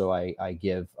alcohol. So I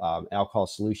give alcohol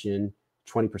solution,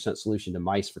 20% solution to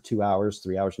mice for 2 hours,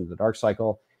 3 hours into the dark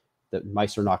cycle. The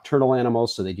mice are nocturnal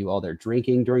animals, so they do all their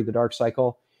drinking during the dark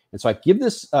cycle. And so I give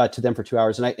this to them for 2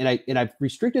 hours, and I've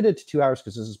restricted it to 2 hours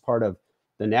because this is part of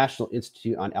the National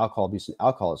Institute on Alcohol Abuse and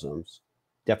Alcoholism's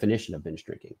definition of binge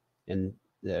drinking. And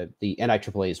the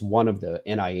NIAAA is one of the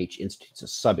NIH institutes, a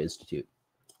sub-institute,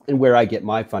 and where I get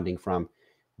my funding from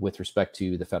with respect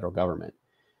to the federal government.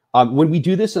 When we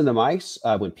do this in the mice,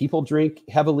 when people drink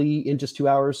heavily in just 2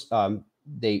 hours,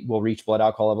 they will reach blood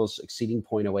alcohol levels exceeding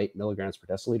 0.08 milligrams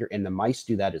per deciliter, and the mice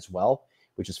do that as well,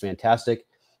 which is fantastic.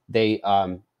 They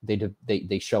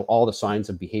show all the signs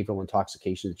of behavioral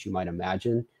intoxication that you might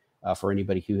imagine for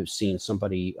anybody who has seen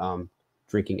somebody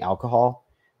drinking alcohol.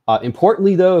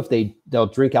 Importantly, though, if they'll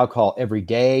drink alcohol every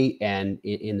day and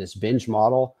in this binge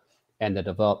model, and they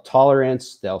develop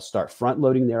tolerance, they'll start front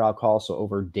loading their alcohol. So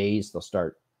over days, they'll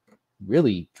start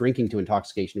really drinking to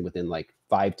intoxication within like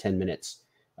 5-10 minutes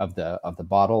of the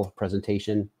bottle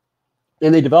presentation.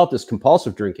 And they develop this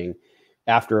compulsive drinking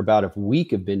after about a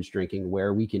week of binge drinking,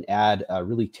 where we can add a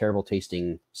really terrible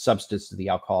tasting substance to the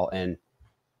alcohol, and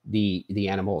the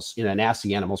animals,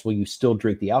 nasty animals, will you still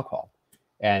drink the alcohol?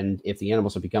 And if the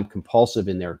animals have become compulsive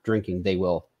in their drinking, they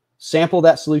will sample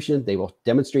that solution. They will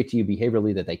demonstrate to you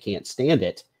behaviorally that they can't stand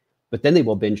it, but then they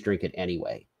will binge drink it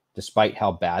anyway, despite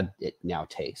how bad it now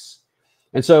tastes.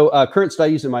 And so current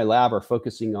studies in my lab are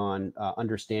focusing on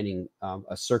understanding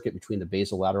a circuit between the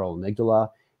basolateral amygdala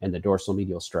and the dorsal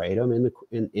medial striatum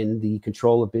in the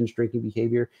control of binge drinking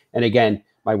behavior. And again,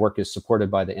 my work is supported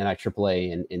by the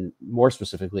NIAAA and more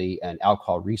specifically an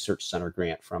Alcohol Research Center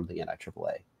grant from the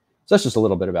NIAAA. So that's just a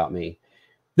little bit about me.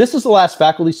 This is the last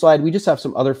faculty slide. We just have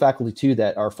some other faculty too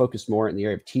that are focused more in the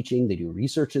area of teaching. They do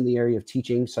research in the area of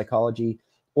teaching, psychology,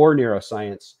 or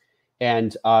neuroscience.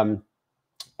 And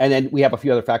then we have a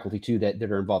few other faculty too that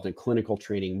are involved in clinical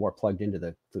training, more plugged into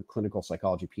the clinical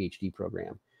psychology PhD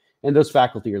program. And those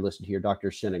faculty are listed here: Dr.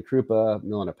 Shannon Krupa,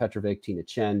 Milena Petrovic, Tina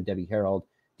Chen, Debbie Harold,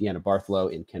 Deanna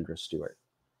Barthlow, and Kendra Stewart.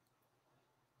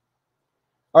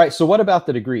 All right, so what about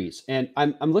the degrees? And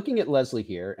I'm looking at Leslie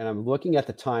here, and I'm looking at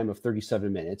the time of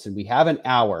 37 minutes, and we have an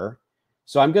hour.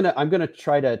 So I'm gonna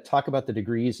try to talk about the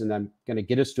degrees, and I'm gonna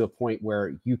get us to a point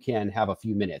where you can have a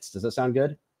few minutes. Does that sound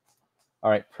good? All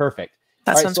right, perfect.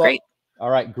 That sounds great. All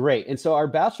right, great. And so our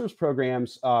bachelor's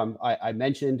programs, I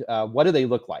mentioned, what do they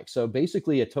look like? So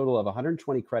basically a total of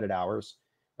 120 credit hours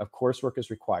of coursework is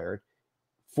required.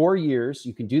 4 years,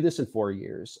 you can do this in 4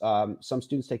 years. Some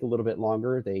students take a little bit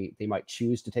longer. They might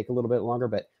choose to take a little bit longer,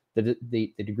 but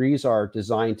the degrees are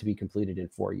designed to be completed in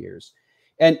 4 years.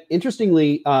 And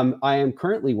interestingly, I am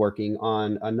currently working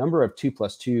on a number of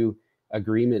 2+2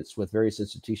 agreements with various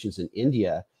institutions in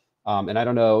India. And I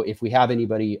don't know if we have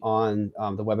anybody on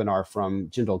the webinar from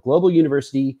Jindal Global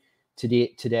University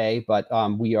today, but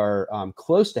we are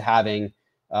close to having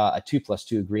a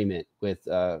 2+2 agreement with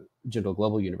Jindal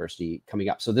Global University coming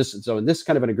up. So in this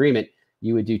kind of an agreement,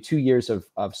 you would do 2 years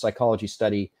of psychology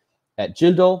study at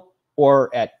Jindal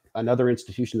or at another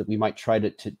institution that we might try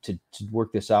to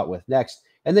work this out with next.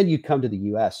 And then you'd come to the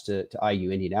US to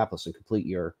IU-Indianapolis and complete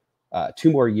your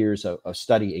 2 more years of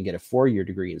study and get a 4-year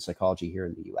degree in psychology here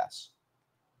in the US.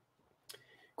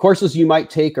 Courses you might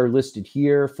take are listed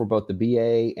here for both the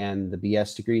BA and the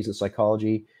BS degrees in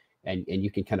psychology, and you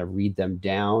can kind of read them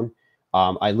down.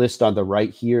 I list on the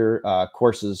right here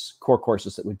core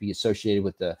courses that would be associated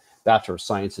with the Bachelor of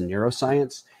Science in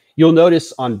Neuroscience. You'll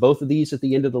notice on both of these at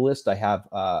the end of the list, I have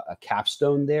a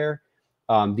capstone there.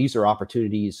 These are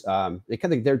opportunities.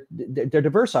 They're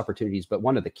diverse opportunities, but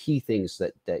one of the key things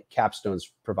that capstones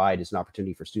provide is an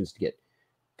opportunity for students to get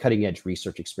cutting edge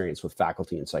research experience with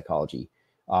faculty in psychology.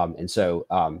 So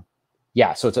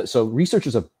research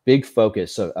is a big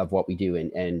focus of what we do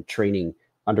and training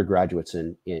undergraduates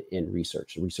in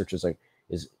research. Research is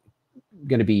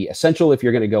going to be essential if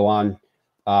you're going to go on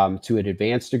to an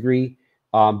advanced degree,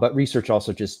 but research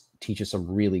also just teaches some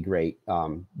really great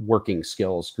working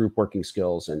skills, group working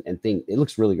skills, and it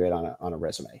looks really great on a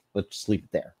resume. Let's just leave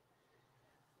it there.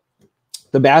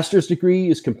 The master's degree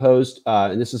is composed,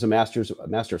 and this is a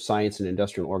Master of Science in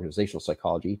Industrial and Organizational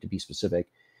Psychology, to be specific.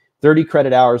 30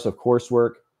 credit hours of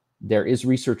coursework. There is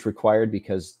research required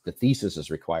because the thesis is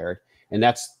required. And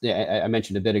that's, I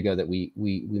mentioned a bit ago that we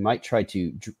might try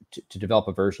to develop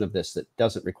a version of this that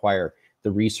doesn't require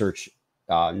the research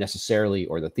necessarily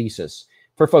or the thesis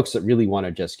for folks that really want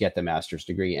to just get the master's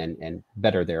degree and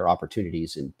better their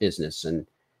opportunities in business and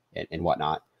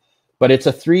whatnot. But it's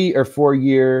a 3 or 4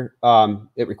 year,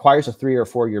 it requires a 3 or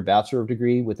 4 year bachelor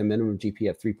degree with a minimum GPA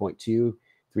of 3.2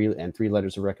 three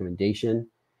letters of recommendation.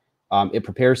 It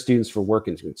prepares students for work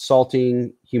in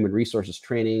consulting, human resources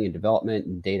training and development,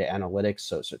 and data analytics.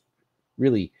 So it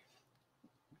really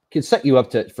can set you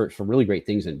up for really great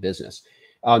things in business.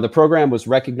 The program was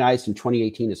recognized in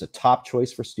 2018 as a top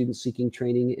choice for students seeking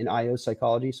training in IO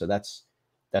psychology. So that's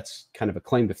kind of a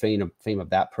claim to fame of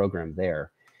that program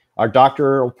there. Our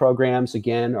doctoral programs,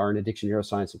 again, are in addiction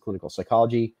neuroscience and clinical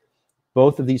psychology.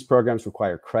 Both of these programs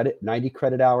require 90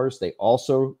 credit hours. They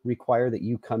also require that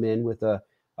you come in with a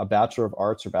Bachelor of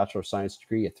Arts or Bachelor of Science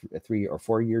degree, a 3 or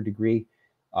 4 year degree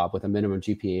with a minimum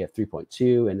GPA of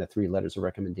 3.2 and the 3 letters of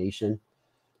recommendation.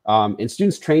 And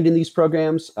students trained in these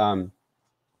programs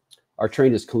are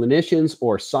trained as clinicians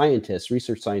or scientists,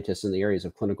 research scientists in the areas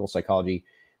of clinical psychology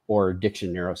or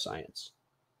addiction neuroscience.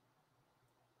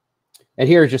 And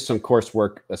here is just some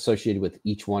coursework associated with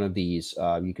each one of these.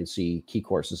 You can see key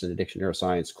courses in addiction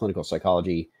neuroscience, clinical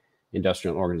psychology,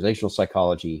 industrial and organizational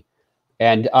psychology.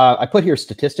 And I put here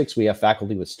statistics. We have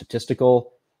faculty with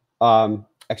statistical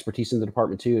expertise in the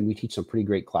department too, and we teach some pretty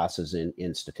great classes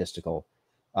in statistical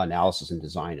analysis and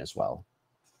design as well.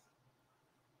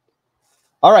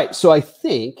 All right, so I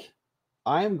think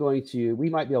I am going to, we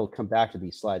might be able to come back to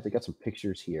these slides. I got some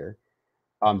pictures here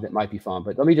that might be fun,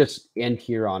 but let me just end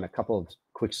here on a couple of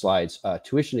quick slides.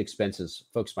 Tuition expenses,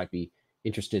 folks might be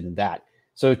interested in that.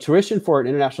 So tuition for an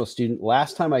international student,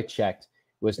 last time I checked,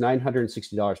 was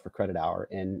 $960 per credit hour,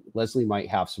 and Leslie might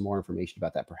have some more information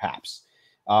about that perhaps.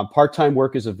 Part-time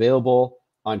work is available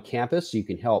on campus, so you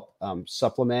can help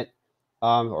supplement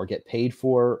or get paid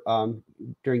for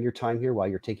during your time here while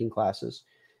you're taking classes.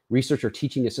 Research or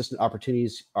teaching assistant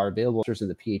opportunities are available in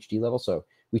the PhD level. So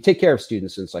we take care of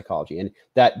students in psychology, and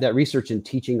that research and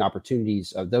teaching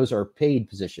opportunities, those are paid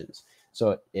positions.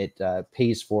 So it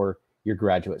pays for your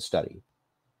graduate study,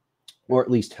 or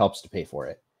at least helps to pay for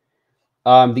it.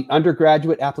 The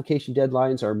undergraduate application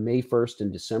deadlines are May 1st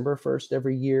and December 1st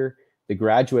every year. The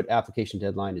graduate application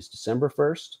deadline is December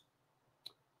 1st.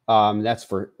 That's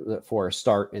for a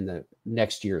start in the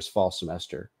next year's fall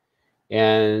semester.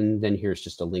 And then here's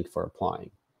just a link for applying.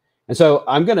 And so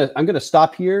I'm gonna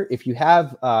stop here. If you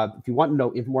have, if you want to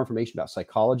know more information about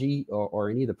psychology or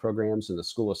any of the programs in the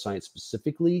School of Science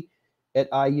specifically at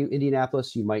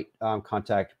IU-Indianapolis, you might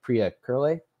contact Priya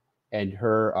Curley, and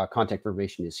her contact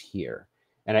information is here.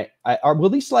 And will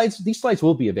these slides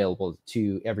will be available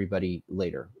to everybody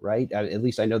later, right? At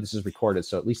least I know this is recorded,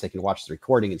 so at least they can watch the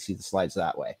recording and see the slides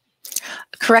that way.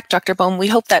 Correct, Dr. Boehm. We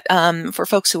hope that for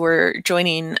folks who are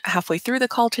joining halfway through the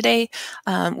call today,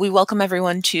 we welcome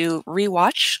everyone to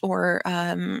rewatch or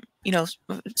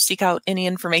seek out any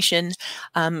information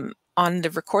on the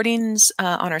recordings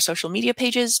on our social media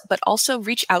pages, but also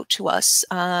reach out to us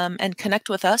and connect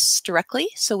with us directly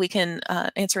so we can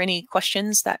answer any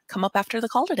questions that come up after the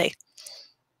call today.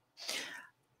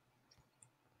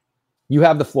 You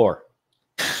have the floor.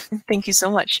 Thank you so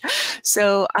much.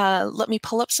 So let me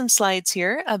pull up some slides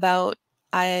here about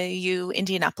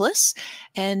IU-Indianapolis.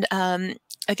 And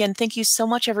again, thank you so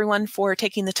much, everyone, for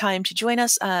taking the time to join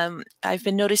us. I've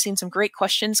been noticing some great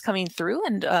questions coming through,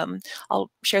 and I'll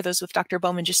share those with Dr.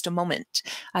 Boehm in just a moment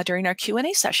during our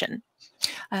Q&A session.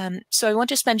 So I want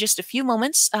to spend just a few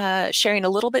moments sharing a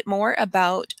little bit more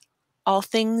about all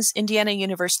things Indiana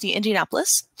University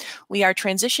Indianapolis. We are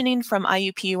transitioning from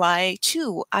IUPUI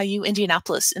to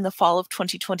IU-Indianapolis in the fall of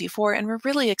 2024, and we're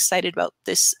really excited about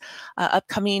this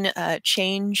upcoming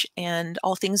change and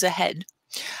all things ahead.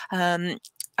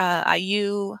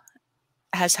 IU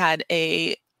has had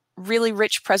a really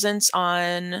rich presence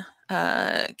on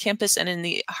campus and in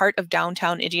the heart of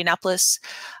downtown Indianapolis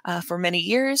for many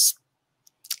years.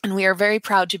 And we are very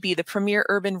proud to be the premier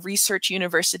urban research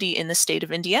university in the state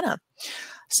of Indiana.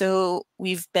 So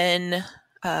we've had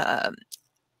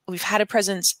a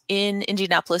presence in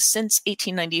Indianapolis since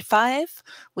 1895.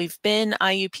 We've been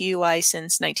IUPUI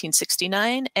since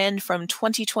 1969. And from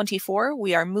 2024,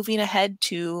 we are moving ahead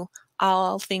to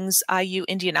all things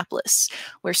IU-Indianapolis,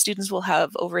 where students will have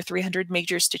over 300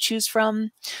 majors to choose from.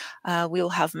 We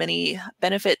will have many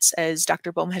benefits, as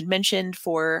Dr. Boehm had mentioned,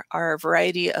 for our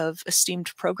variety of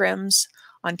esteemed programs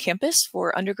on campus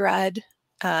for undergrad,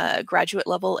 graduate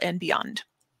level, and beyond.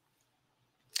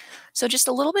 So just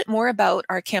a little bit more about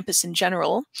our campus in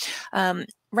general.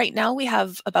 Right now, we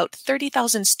have about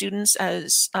 30,000 students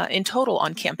in total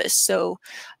on campus. So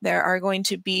there are going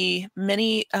to be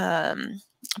many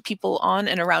people on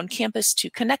and around campus to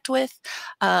connect with,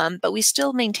 but we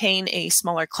still maintain a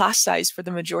smaller class size for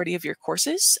the majority of your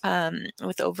courses.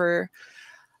 With over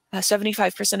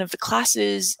 75% of the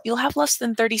classes, you'll have less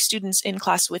than 30 students in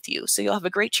class with you. So you'll have a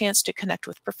great chance to connect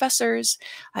with professors,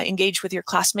 engage with your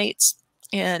classmates.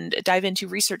 and dive into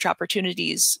research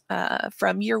opportunities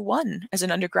from year one as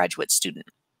an undergraduate student.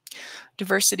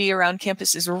 Diversity around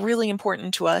campus is really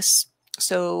important to us.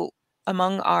 So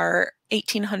among our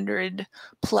 1,800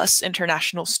 plus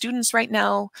international students right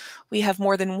now, we have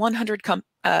more than 100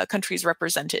 countries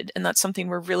represented, and that's something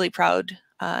we're really proud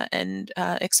and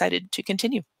excited to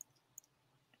continue.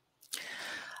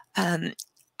 I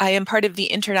am part of the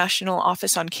International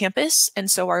Office on campus, and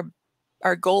so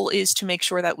our goal is to make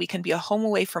sure that we can be a home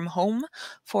away from home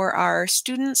for our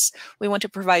students. We want to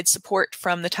provide support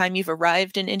from the time you've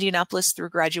arrived in Indianapolis through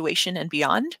graduation and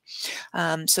beyond.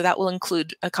 So that will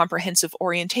include a comprehensive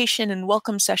orientation and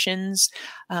welcome sessions.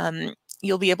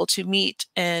 You'll be able to meet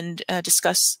and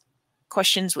discuss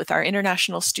questions with our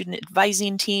international student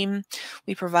advising team.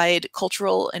 We provide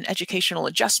cultural and educational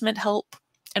adjustment help.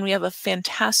 And we have a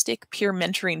fantastic peer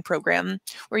mentoring program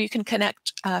where you can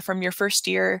connect from your first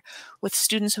year with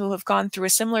students who have gone through a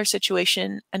similar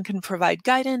situation and can provide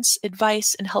guidance,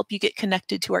 advice, and help you get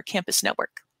connected to our campus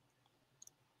network.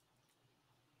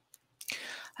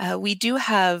 We do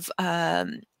have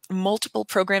multiple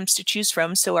programs to choose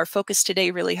from. So our focus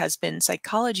today really has been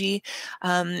psychology.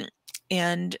 We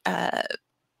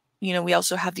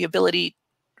also have the ability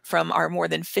from our more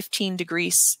than 15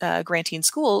 degrees granting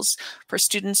schools for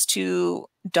students to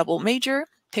double major,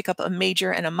 pick up a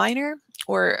major and a minor,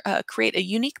 or create a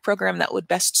unique program that would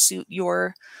best suit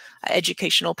your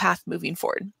educational path moving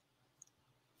forward.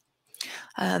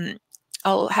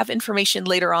 I'll have information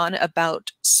later on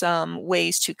about some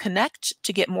ways to connect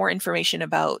to get more information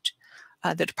about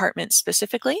the department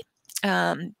specifically,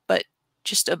 but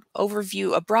just a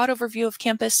broad overview of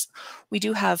campus. We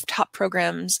do have top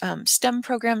programs, STEM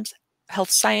programs, health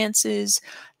sciences,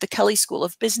 the Kelley School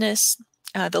of Business,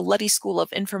 the Luddy School of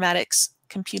Informatics,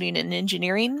 Computing and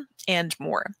Engineering, and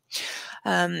more.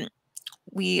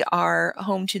 We are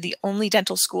home to the only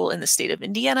dental school in the state of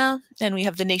Indiana, and we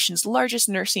have the nation's largest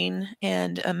nursing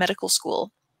and medical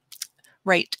school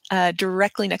right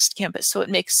directly next to campus. So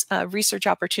it makes research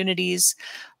opportunities,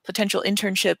 potential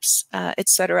internships,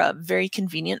 etc., very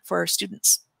convenient for our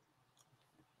students.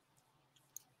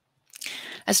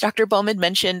 As Dr. Boehm had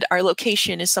mentioned, our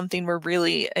location is something we're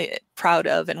really proud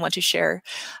of and want to share.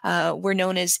 We're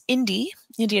known as Indy.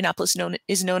 Indianapolis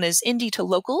is known as Indy to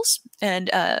locals,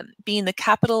 and being the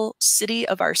capital city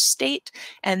of our state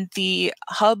and the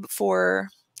hub for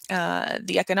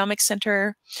the economic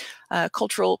center,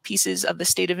 cultural pieces of the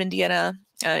state of Indiana,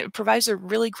 it provides a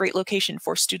really great location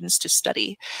for students to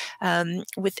study.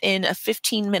 Within a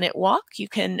 15-minute walk, you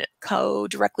can go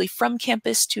directly from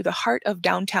campus to the heart of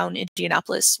downtown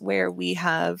Indianapolis, where we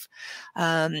have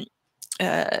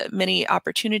many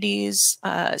opportunities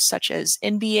such as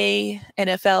NBA,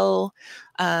 NFL,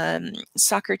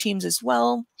 soccer teams as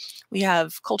well. We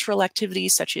have cultural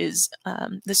activities such as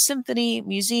the symphony,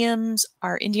 museums,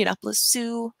 our Indianapolis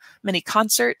Zoo, many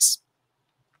concerts,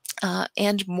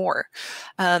 and more.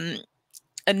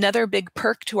 Another big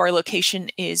perk to our location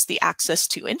is the access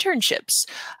to internships.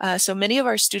 So many of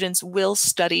our students will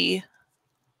study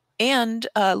and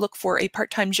look for a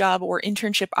part-time job or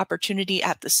internship opportunity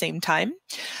at the same time.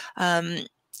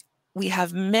 We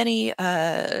have many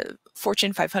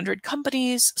Fortune 500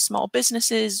 companies, small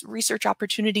businesses, research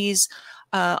opportunities,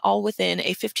 all within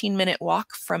a 15-minute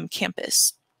walk from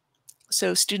campus.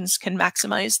 So students can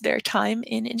maximize their time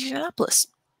in Indianapolis.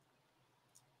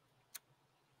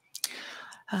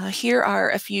 Here are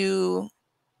a few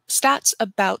stats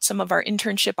about some of our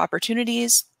internship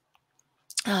opportunities.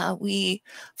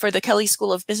 For the Kelley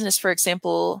School of Business, for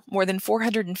example, more than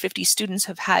 450 students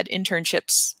have had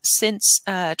internships since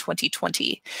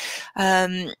 2020.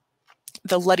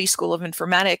 The Luddy School of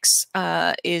Informatics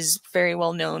is very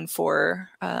well known for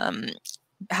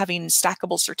having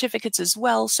stackable certificates as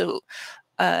well. So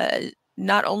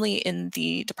not only in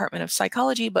the Department of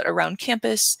Psychology, but around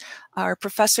campus, our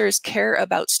professors care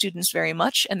about students very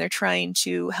much, and they're trying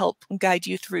to help guide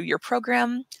you through your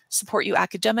program, support you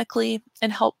academically,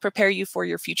 and help prepare you for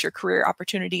your future career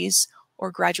opportunities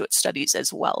or graduate studies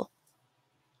as well.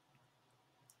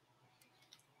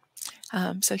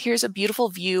 So here's a beautiful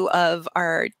view of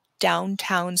our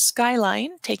downtown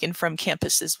skyline taken from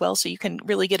campus as well, so you can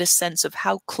really get a sense of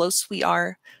how close we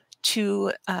are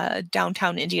to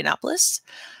downtown Indianapolis.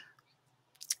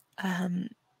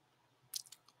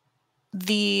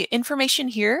 The information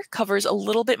here covers a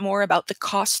little bit more about the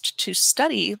cost to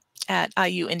study at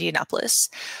IU-Indianapolis.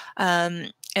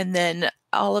 And then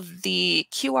all of the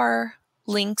QR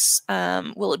links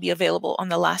will be available on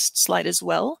the last slide as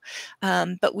well.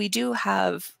 But we do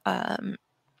have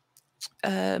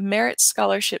merit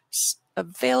scholarships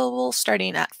available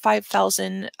starting at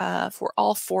 $5,000 for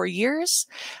all 4 years,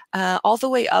 all the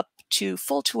way up to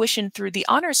full tuition through the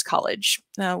Honors College,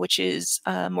 which is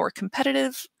more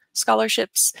competitive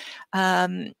scholarships.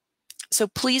 So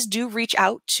please do reach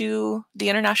out to the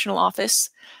international office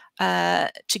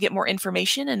to get more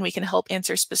information, and we can help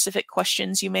answer specific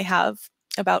questions you may have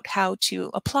about how to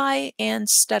apply and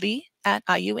study at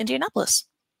IU Indianapolis.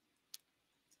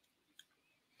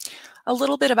 A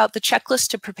little bit about the checklist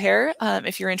to prepare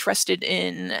if you're interested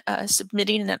in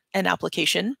submitting an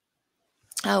application.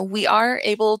 We are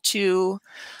able to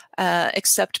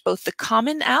accept both the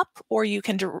Common app, or you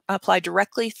can apply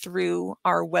directly through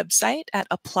our website at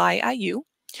Apply IU.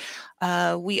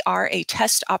 We are a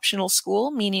test optional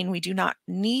school, meaning we do not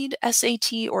need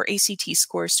SAT or ACT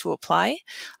scores to apply,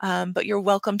 but you're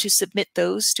welcome to submit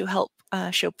those to help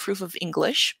show proof of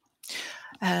English.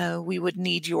 We would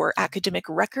need your academic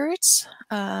records,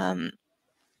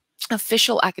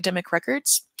 official academic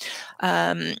records,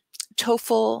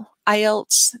 TOEFL,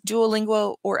 IELTS,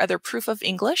 Duolingo, or other proof of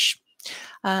English,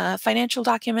 financial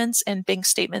documents and bank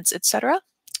statements, etc.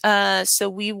 So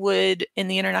we would, in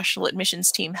the international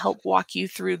admissions team, help walk you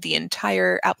through the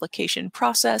entire application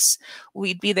process.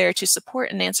 We'd be there to support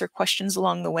and answer questions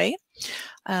along the way.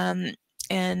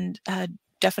 And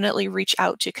definitely reach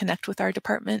out to connect with our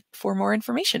department for more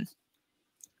information.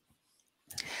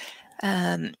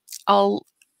 I'll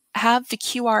have the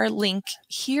QR link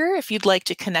here if you'd like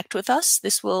to connect with us.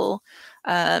 This will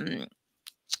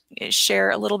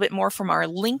share a little bit more from our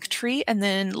link tree, and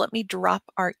then let me drop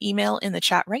our email in the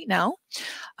chat right now.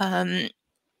 I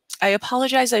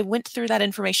apologize, I went through that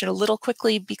information a little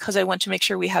quickly because I want to make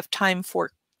sure we have time for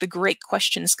the great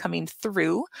questions coming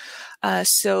through.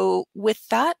 So with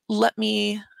that, let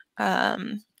me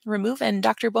remove, and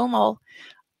Dr. Boehm, I'll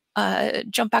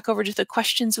jump back over to the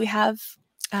questions we have,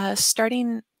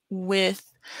 starting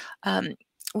with,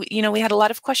 we had a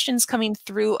lot of questions coming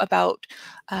through about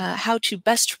how to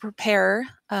best prepare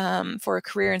for a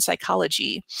career in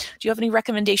psychology. Do you have any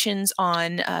recommendations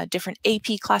on different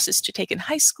AP classes to take in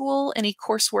high school, any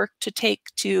coursework to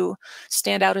take to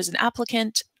stand out as an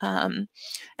applicant, and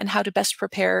how to best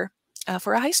prepare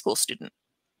for a high school student?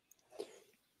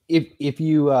 If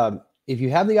you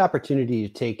have the opportunity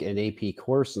to take an AP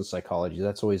course in psychology,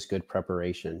 that's always good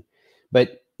preparation.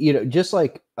 But just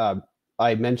like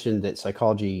I mentioned that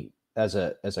psychology as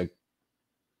a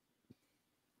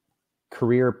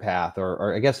career path,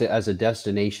 or I guess as a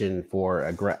destination for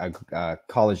a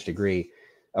college degree,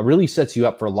 really sets you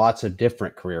up for lots of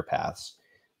different career paths.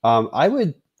 I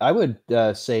would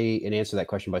say and answer that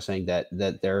question by saying that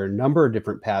there are a number of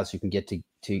different paths you can get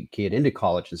to get into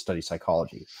college and study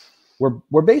psychology.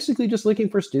 We're basically just looking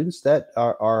for students that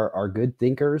are good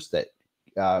thinkers, that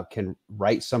can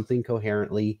write something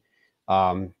coherently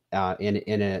in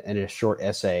a short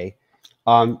essay,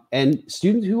 and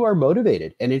students who are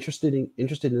motivated and interested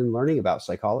in learning about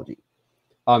psychology.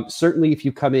 Certainly, if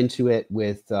you come into it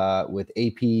with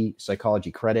AP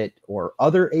psychology credit or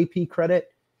other AP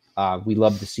credit, we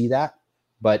love to see that.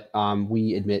 But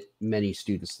we admit many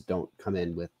students that don't come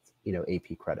in with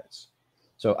AP credits.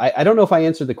 So I don't know if I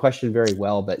answered the question very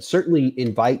well, but certainly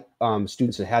invite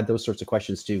students that had those sorts of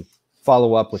questions to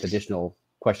follow up with additional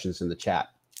questions in the chat.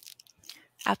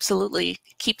 Absolutely.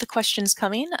 Keep the questions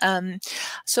coming.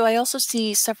 So I also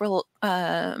see several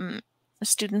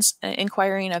students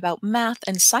inquiring about math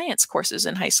and science courses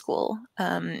in high school,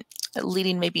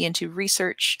 leading maybe into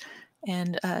research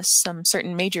and some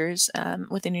certain majors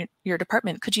within your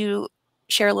department. Could you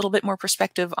share a little bit more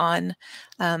perspective on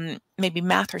maybe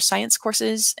math or science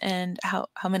courses and how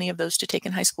many of those to take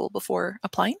in high school before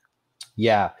applying?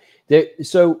 Yeah.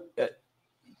 So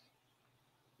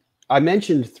I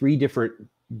mentioned 3 different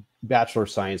Bachelor of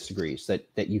Science degrees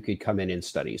that you could come in and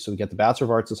study. So we get the Bachelor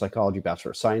of Arts in Psychology,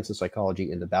 Bachelor of Science in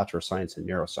Psychology, and the Bachelor of Science in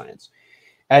Neuroscience.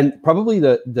 And probably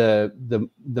the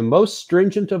most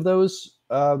stringent of those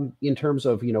in terms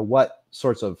of what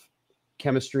sorts of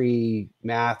chemistry,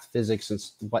 math, physics, and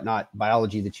whatnot,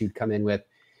 biology that you'd come in with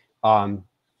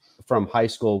from high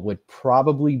school would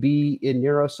probably be in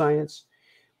neuroscience.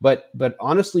 But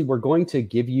honestly, we're going to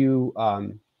give you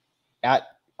at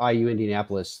IU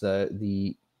Indianapolis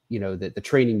the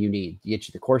training you need,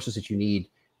 the courses that you need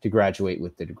to graduate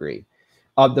with the degree.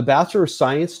 The Bachelor of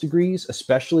Science degrees,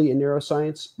 especially in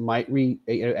neuroscience,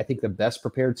 I think the best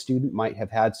prepared student might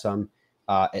have had some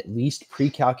at least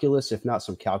pre-calculus, if not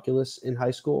some calculus in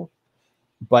high school,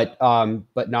 but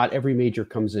not every major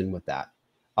comes in with that.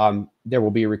 There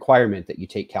will be a requirement that you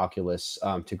take calculus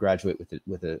to graduate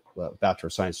with a Bachelor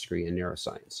of Science degree in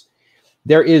neuroscience.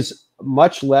 There is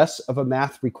much less of a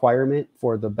math requirement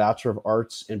for the Bachelor of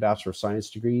Arts and Bachelor of Science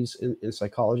degrees in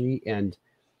psychology. And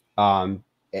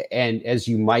as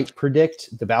you might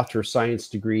predict, the Bachelor of Science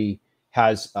degree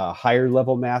has a higher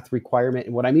level math requirement.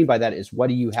 And what I mean by that is what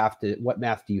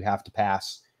math do you have to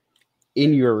pass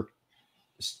in your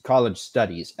college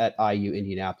studies at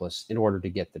IU-Indianapolis in order to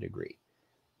get the degree?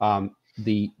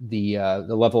 The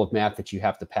level of math that you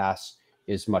have to pass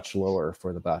is much lower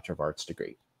for the Bachelor of Arts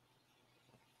degree.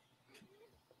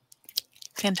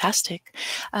 Fantastic.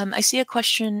 I see a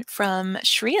question from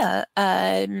Shreya,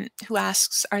 who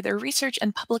asks, are there research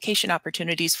and publication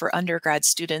opportunities for undergrad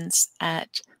students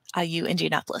at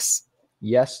IU-Indianapolis?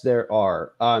 Yes, there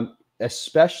are,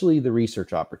 especially the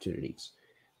research opportunities.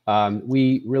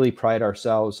 We really pride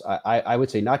ourselves, I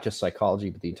would say not just psychology,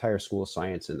 but the entire School of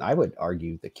Science, and I would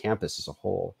argue the campus as a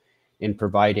whole, in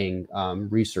providing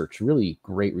research, really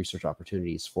great research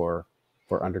opportunities for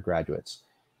undergraduates.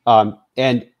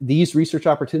 And these research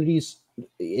opportunities,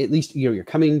 at least, you're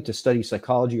coming to study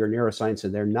psychology or neuroscience,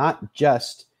 and they're not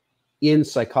just in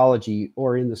psychology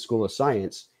or in the School of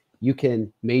Science. You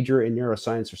can major in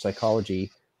neuroscience or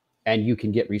psychology, and you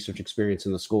can get research experience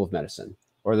in the School of Medicine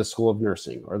or the School of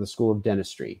Nursing or the School of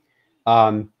Dentistry.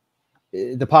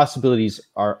 The possibilities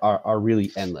are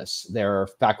really endless. There are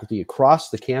faculty across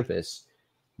the campus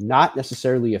not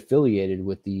necessarily affiliated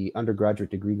with the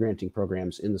undergraduate degree granting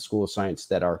programs in the School of Science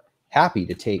that are happy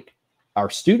to take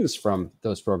our students from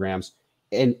those programs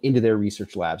and into their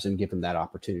research labs and give them that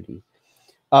opportunity.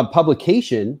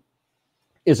 Publication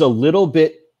is a little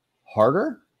bit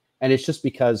harder, and it's just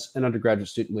because an undergraduate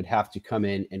student would have to come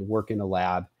in and work in a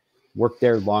lab, work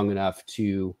there long enough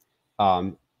to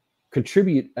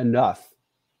contribute enough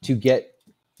to get,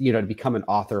 to become an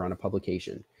author on a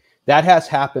publication. That has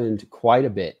happened quite a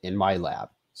bit in my lab.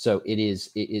 So it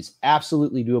is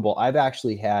absolutely doable. I've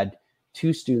actually had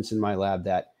 2 students in my lab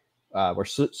that were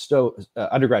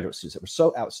undergraduate students that were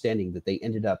so outstanding that they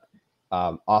ended up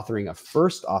authoring a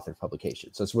first author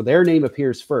publication. So it's where their name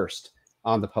appears first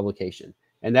on the publication.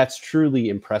 And that's truly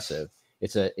impressive.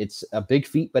 It's a big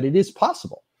feat, but it is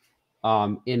possible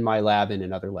in my lab and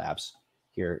in other labs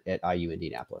here at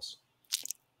IU-Indianapolis.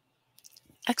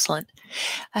 Excellent.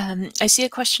 I see a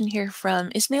question here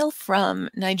from Ismail from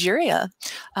Nigeria.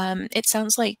 It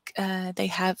sounds like they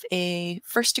have a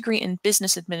first degree in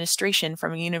business administration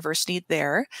from a university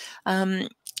there.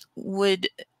 Would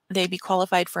they be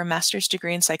qualified for a master's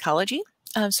degree in psychology?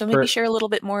 So maybe share a little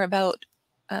bit more about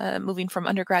moving from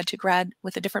undergrad to grad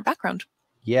with a different background.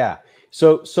 Yeah.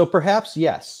 So perhaps,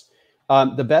 yes.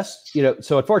 The best,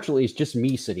 so unfortunately, it's just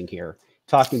me sitting here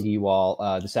talking to you all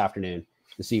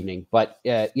this evening. But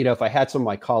if I had some of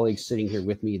my colleagues sitting here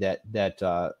with me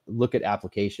that look at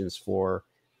applications for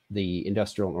the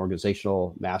industrial and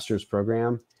organizational master's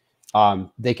program,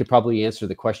 they could probably answer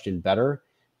the question better.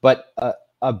 But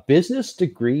a business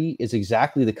degree is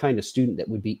exactly the kind of student that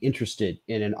would be interested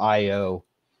in an IO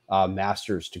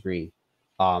master's degree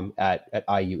at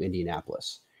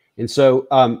IU-Indianapolis. And so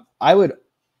I would,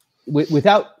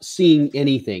 without seeing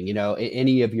anything,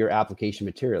 any of your application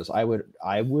materials, I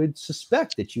would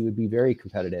suspect that you would be very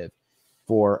competitive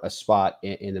for a spot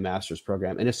in the master's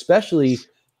program. And especially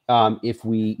if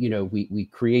we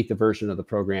create the version of the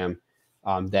program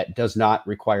that does not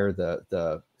require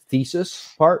the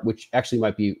thesis part, which actually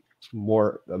might be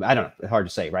more, I don't know, hard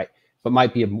to say, right? But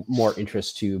might be of more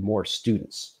interest to more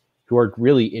students who are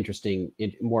really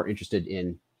more interested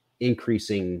in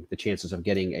increasing the chances of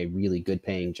getting a really good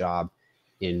paying job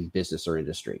in business or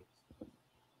industry.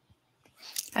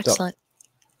 Excellent.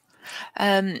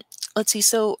 Let's see.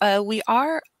 So we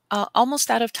are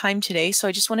almost out of time today. So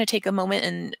I just want to take a moment,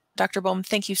 and Dr. Boehm,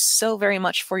 thank you so very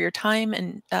much for your time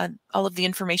and all of the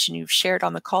information you've shared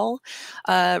on the call.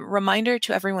 Reminder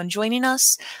to everyone joining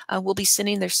us, we'll be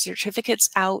sending their certificates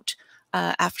out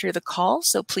after the call.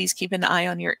 So please keep an eye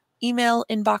on your email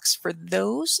inbox for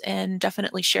those, and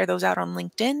definitely share those out on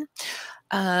LinkedIn.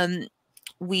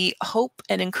 We hope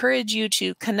and encourage you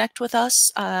to connect with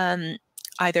us,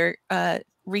 either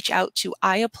reach out to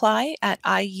IUPUI at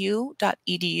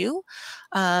iu.edu,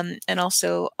 and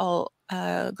also I'll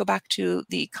go back to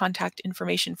the contact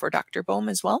information for Dr. Boehm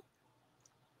as well.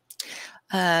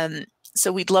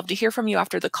 So we'd love to hear from you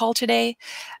after the call today.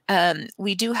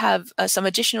 We do have some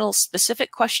additional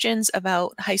specific questions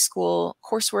about high school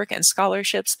coursework and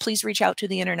scholarships. Please reach out to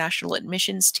the international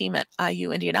admissions team at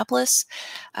IU-Indianapolis.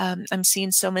 I'm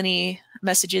seeing so many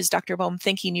messages, Dr. Boehm,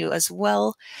 thanking you as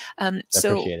well.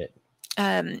 Appreciate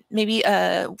it. Maybe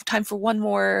time for one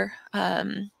more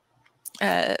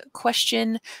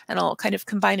question, and I'll kind of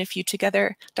combine a few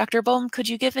together. Dr. Boehm, could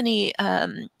you give any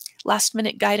last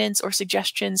minute guidance or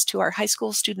suggestions to our high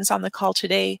school students on the call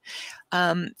today,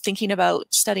 thinking about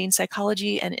studying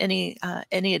psychology, and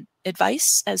any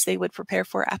advice as they would prepare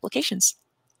for applications?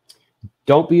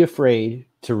 Don't be afraid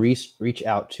to reach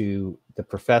out to the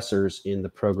professors in the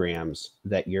programs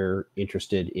that you're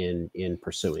interested in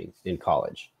pursuing in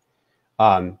college.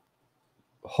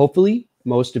 Hopefully,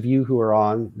 most of you who are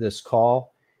on this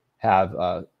call have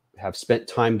spent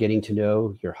time getting to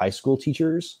know your high school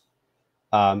teachers,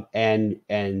 and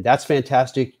that's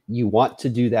fantastic. You want to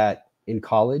do that in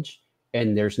college,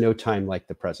 and there's no time like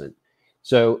the present.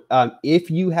 So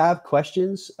if you have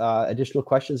questions, additional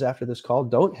questions after this call,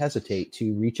 don't hesitate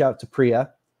to reach out to Priya.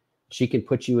 She can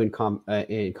put you in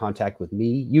contact with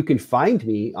me. You can find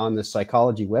me on the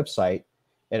psychology website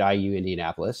at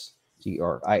IU-Indianapolis,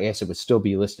 or I guess it would still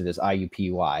be listed as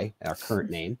IUPUI, our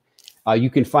current name. You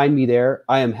can find me there.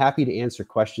 I am happy to answer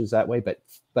questions that way,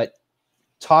 but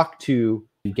talk to,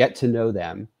 get to know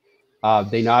them.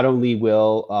 They not only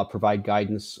will provide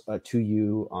guidance to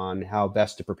you on how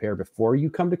best to prepare before you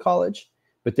come to college,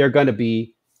 but they're going to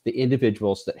be the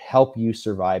individuals that help you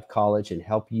survive college and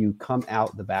help you come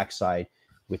out the backside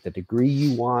with the degree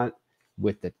you want,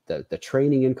 with the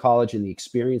training in college and the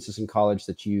experiences in college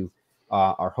that you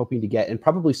are hoping to get, and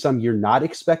probably some you're not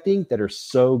expecting that are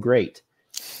so great.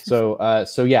 So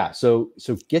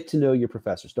get to know your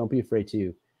professors. Don't be afraid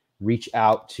to reach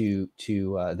out to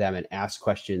them and ask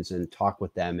questions and talk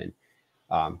with them.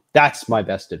 And that's my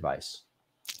best advice.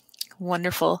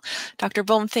 Wonderful. Dr.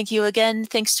 Boehm, thank you again.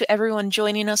 Thanks to everyone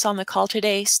joining us on the call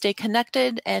today. Stay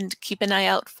connected and keep an eye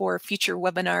out for future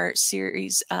webinar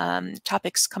series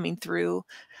topics coming through.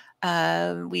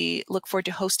 We look forward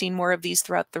to hosting more of these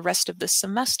throughout the rest of the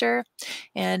semester,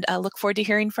 and look forward to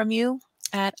hearing from you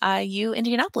at IU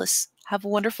Indianapolis. Have a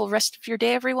wonderful rest of your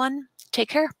day, everyone. Take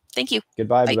care. Thank you.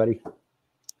 Goodbye, Bye. everybody.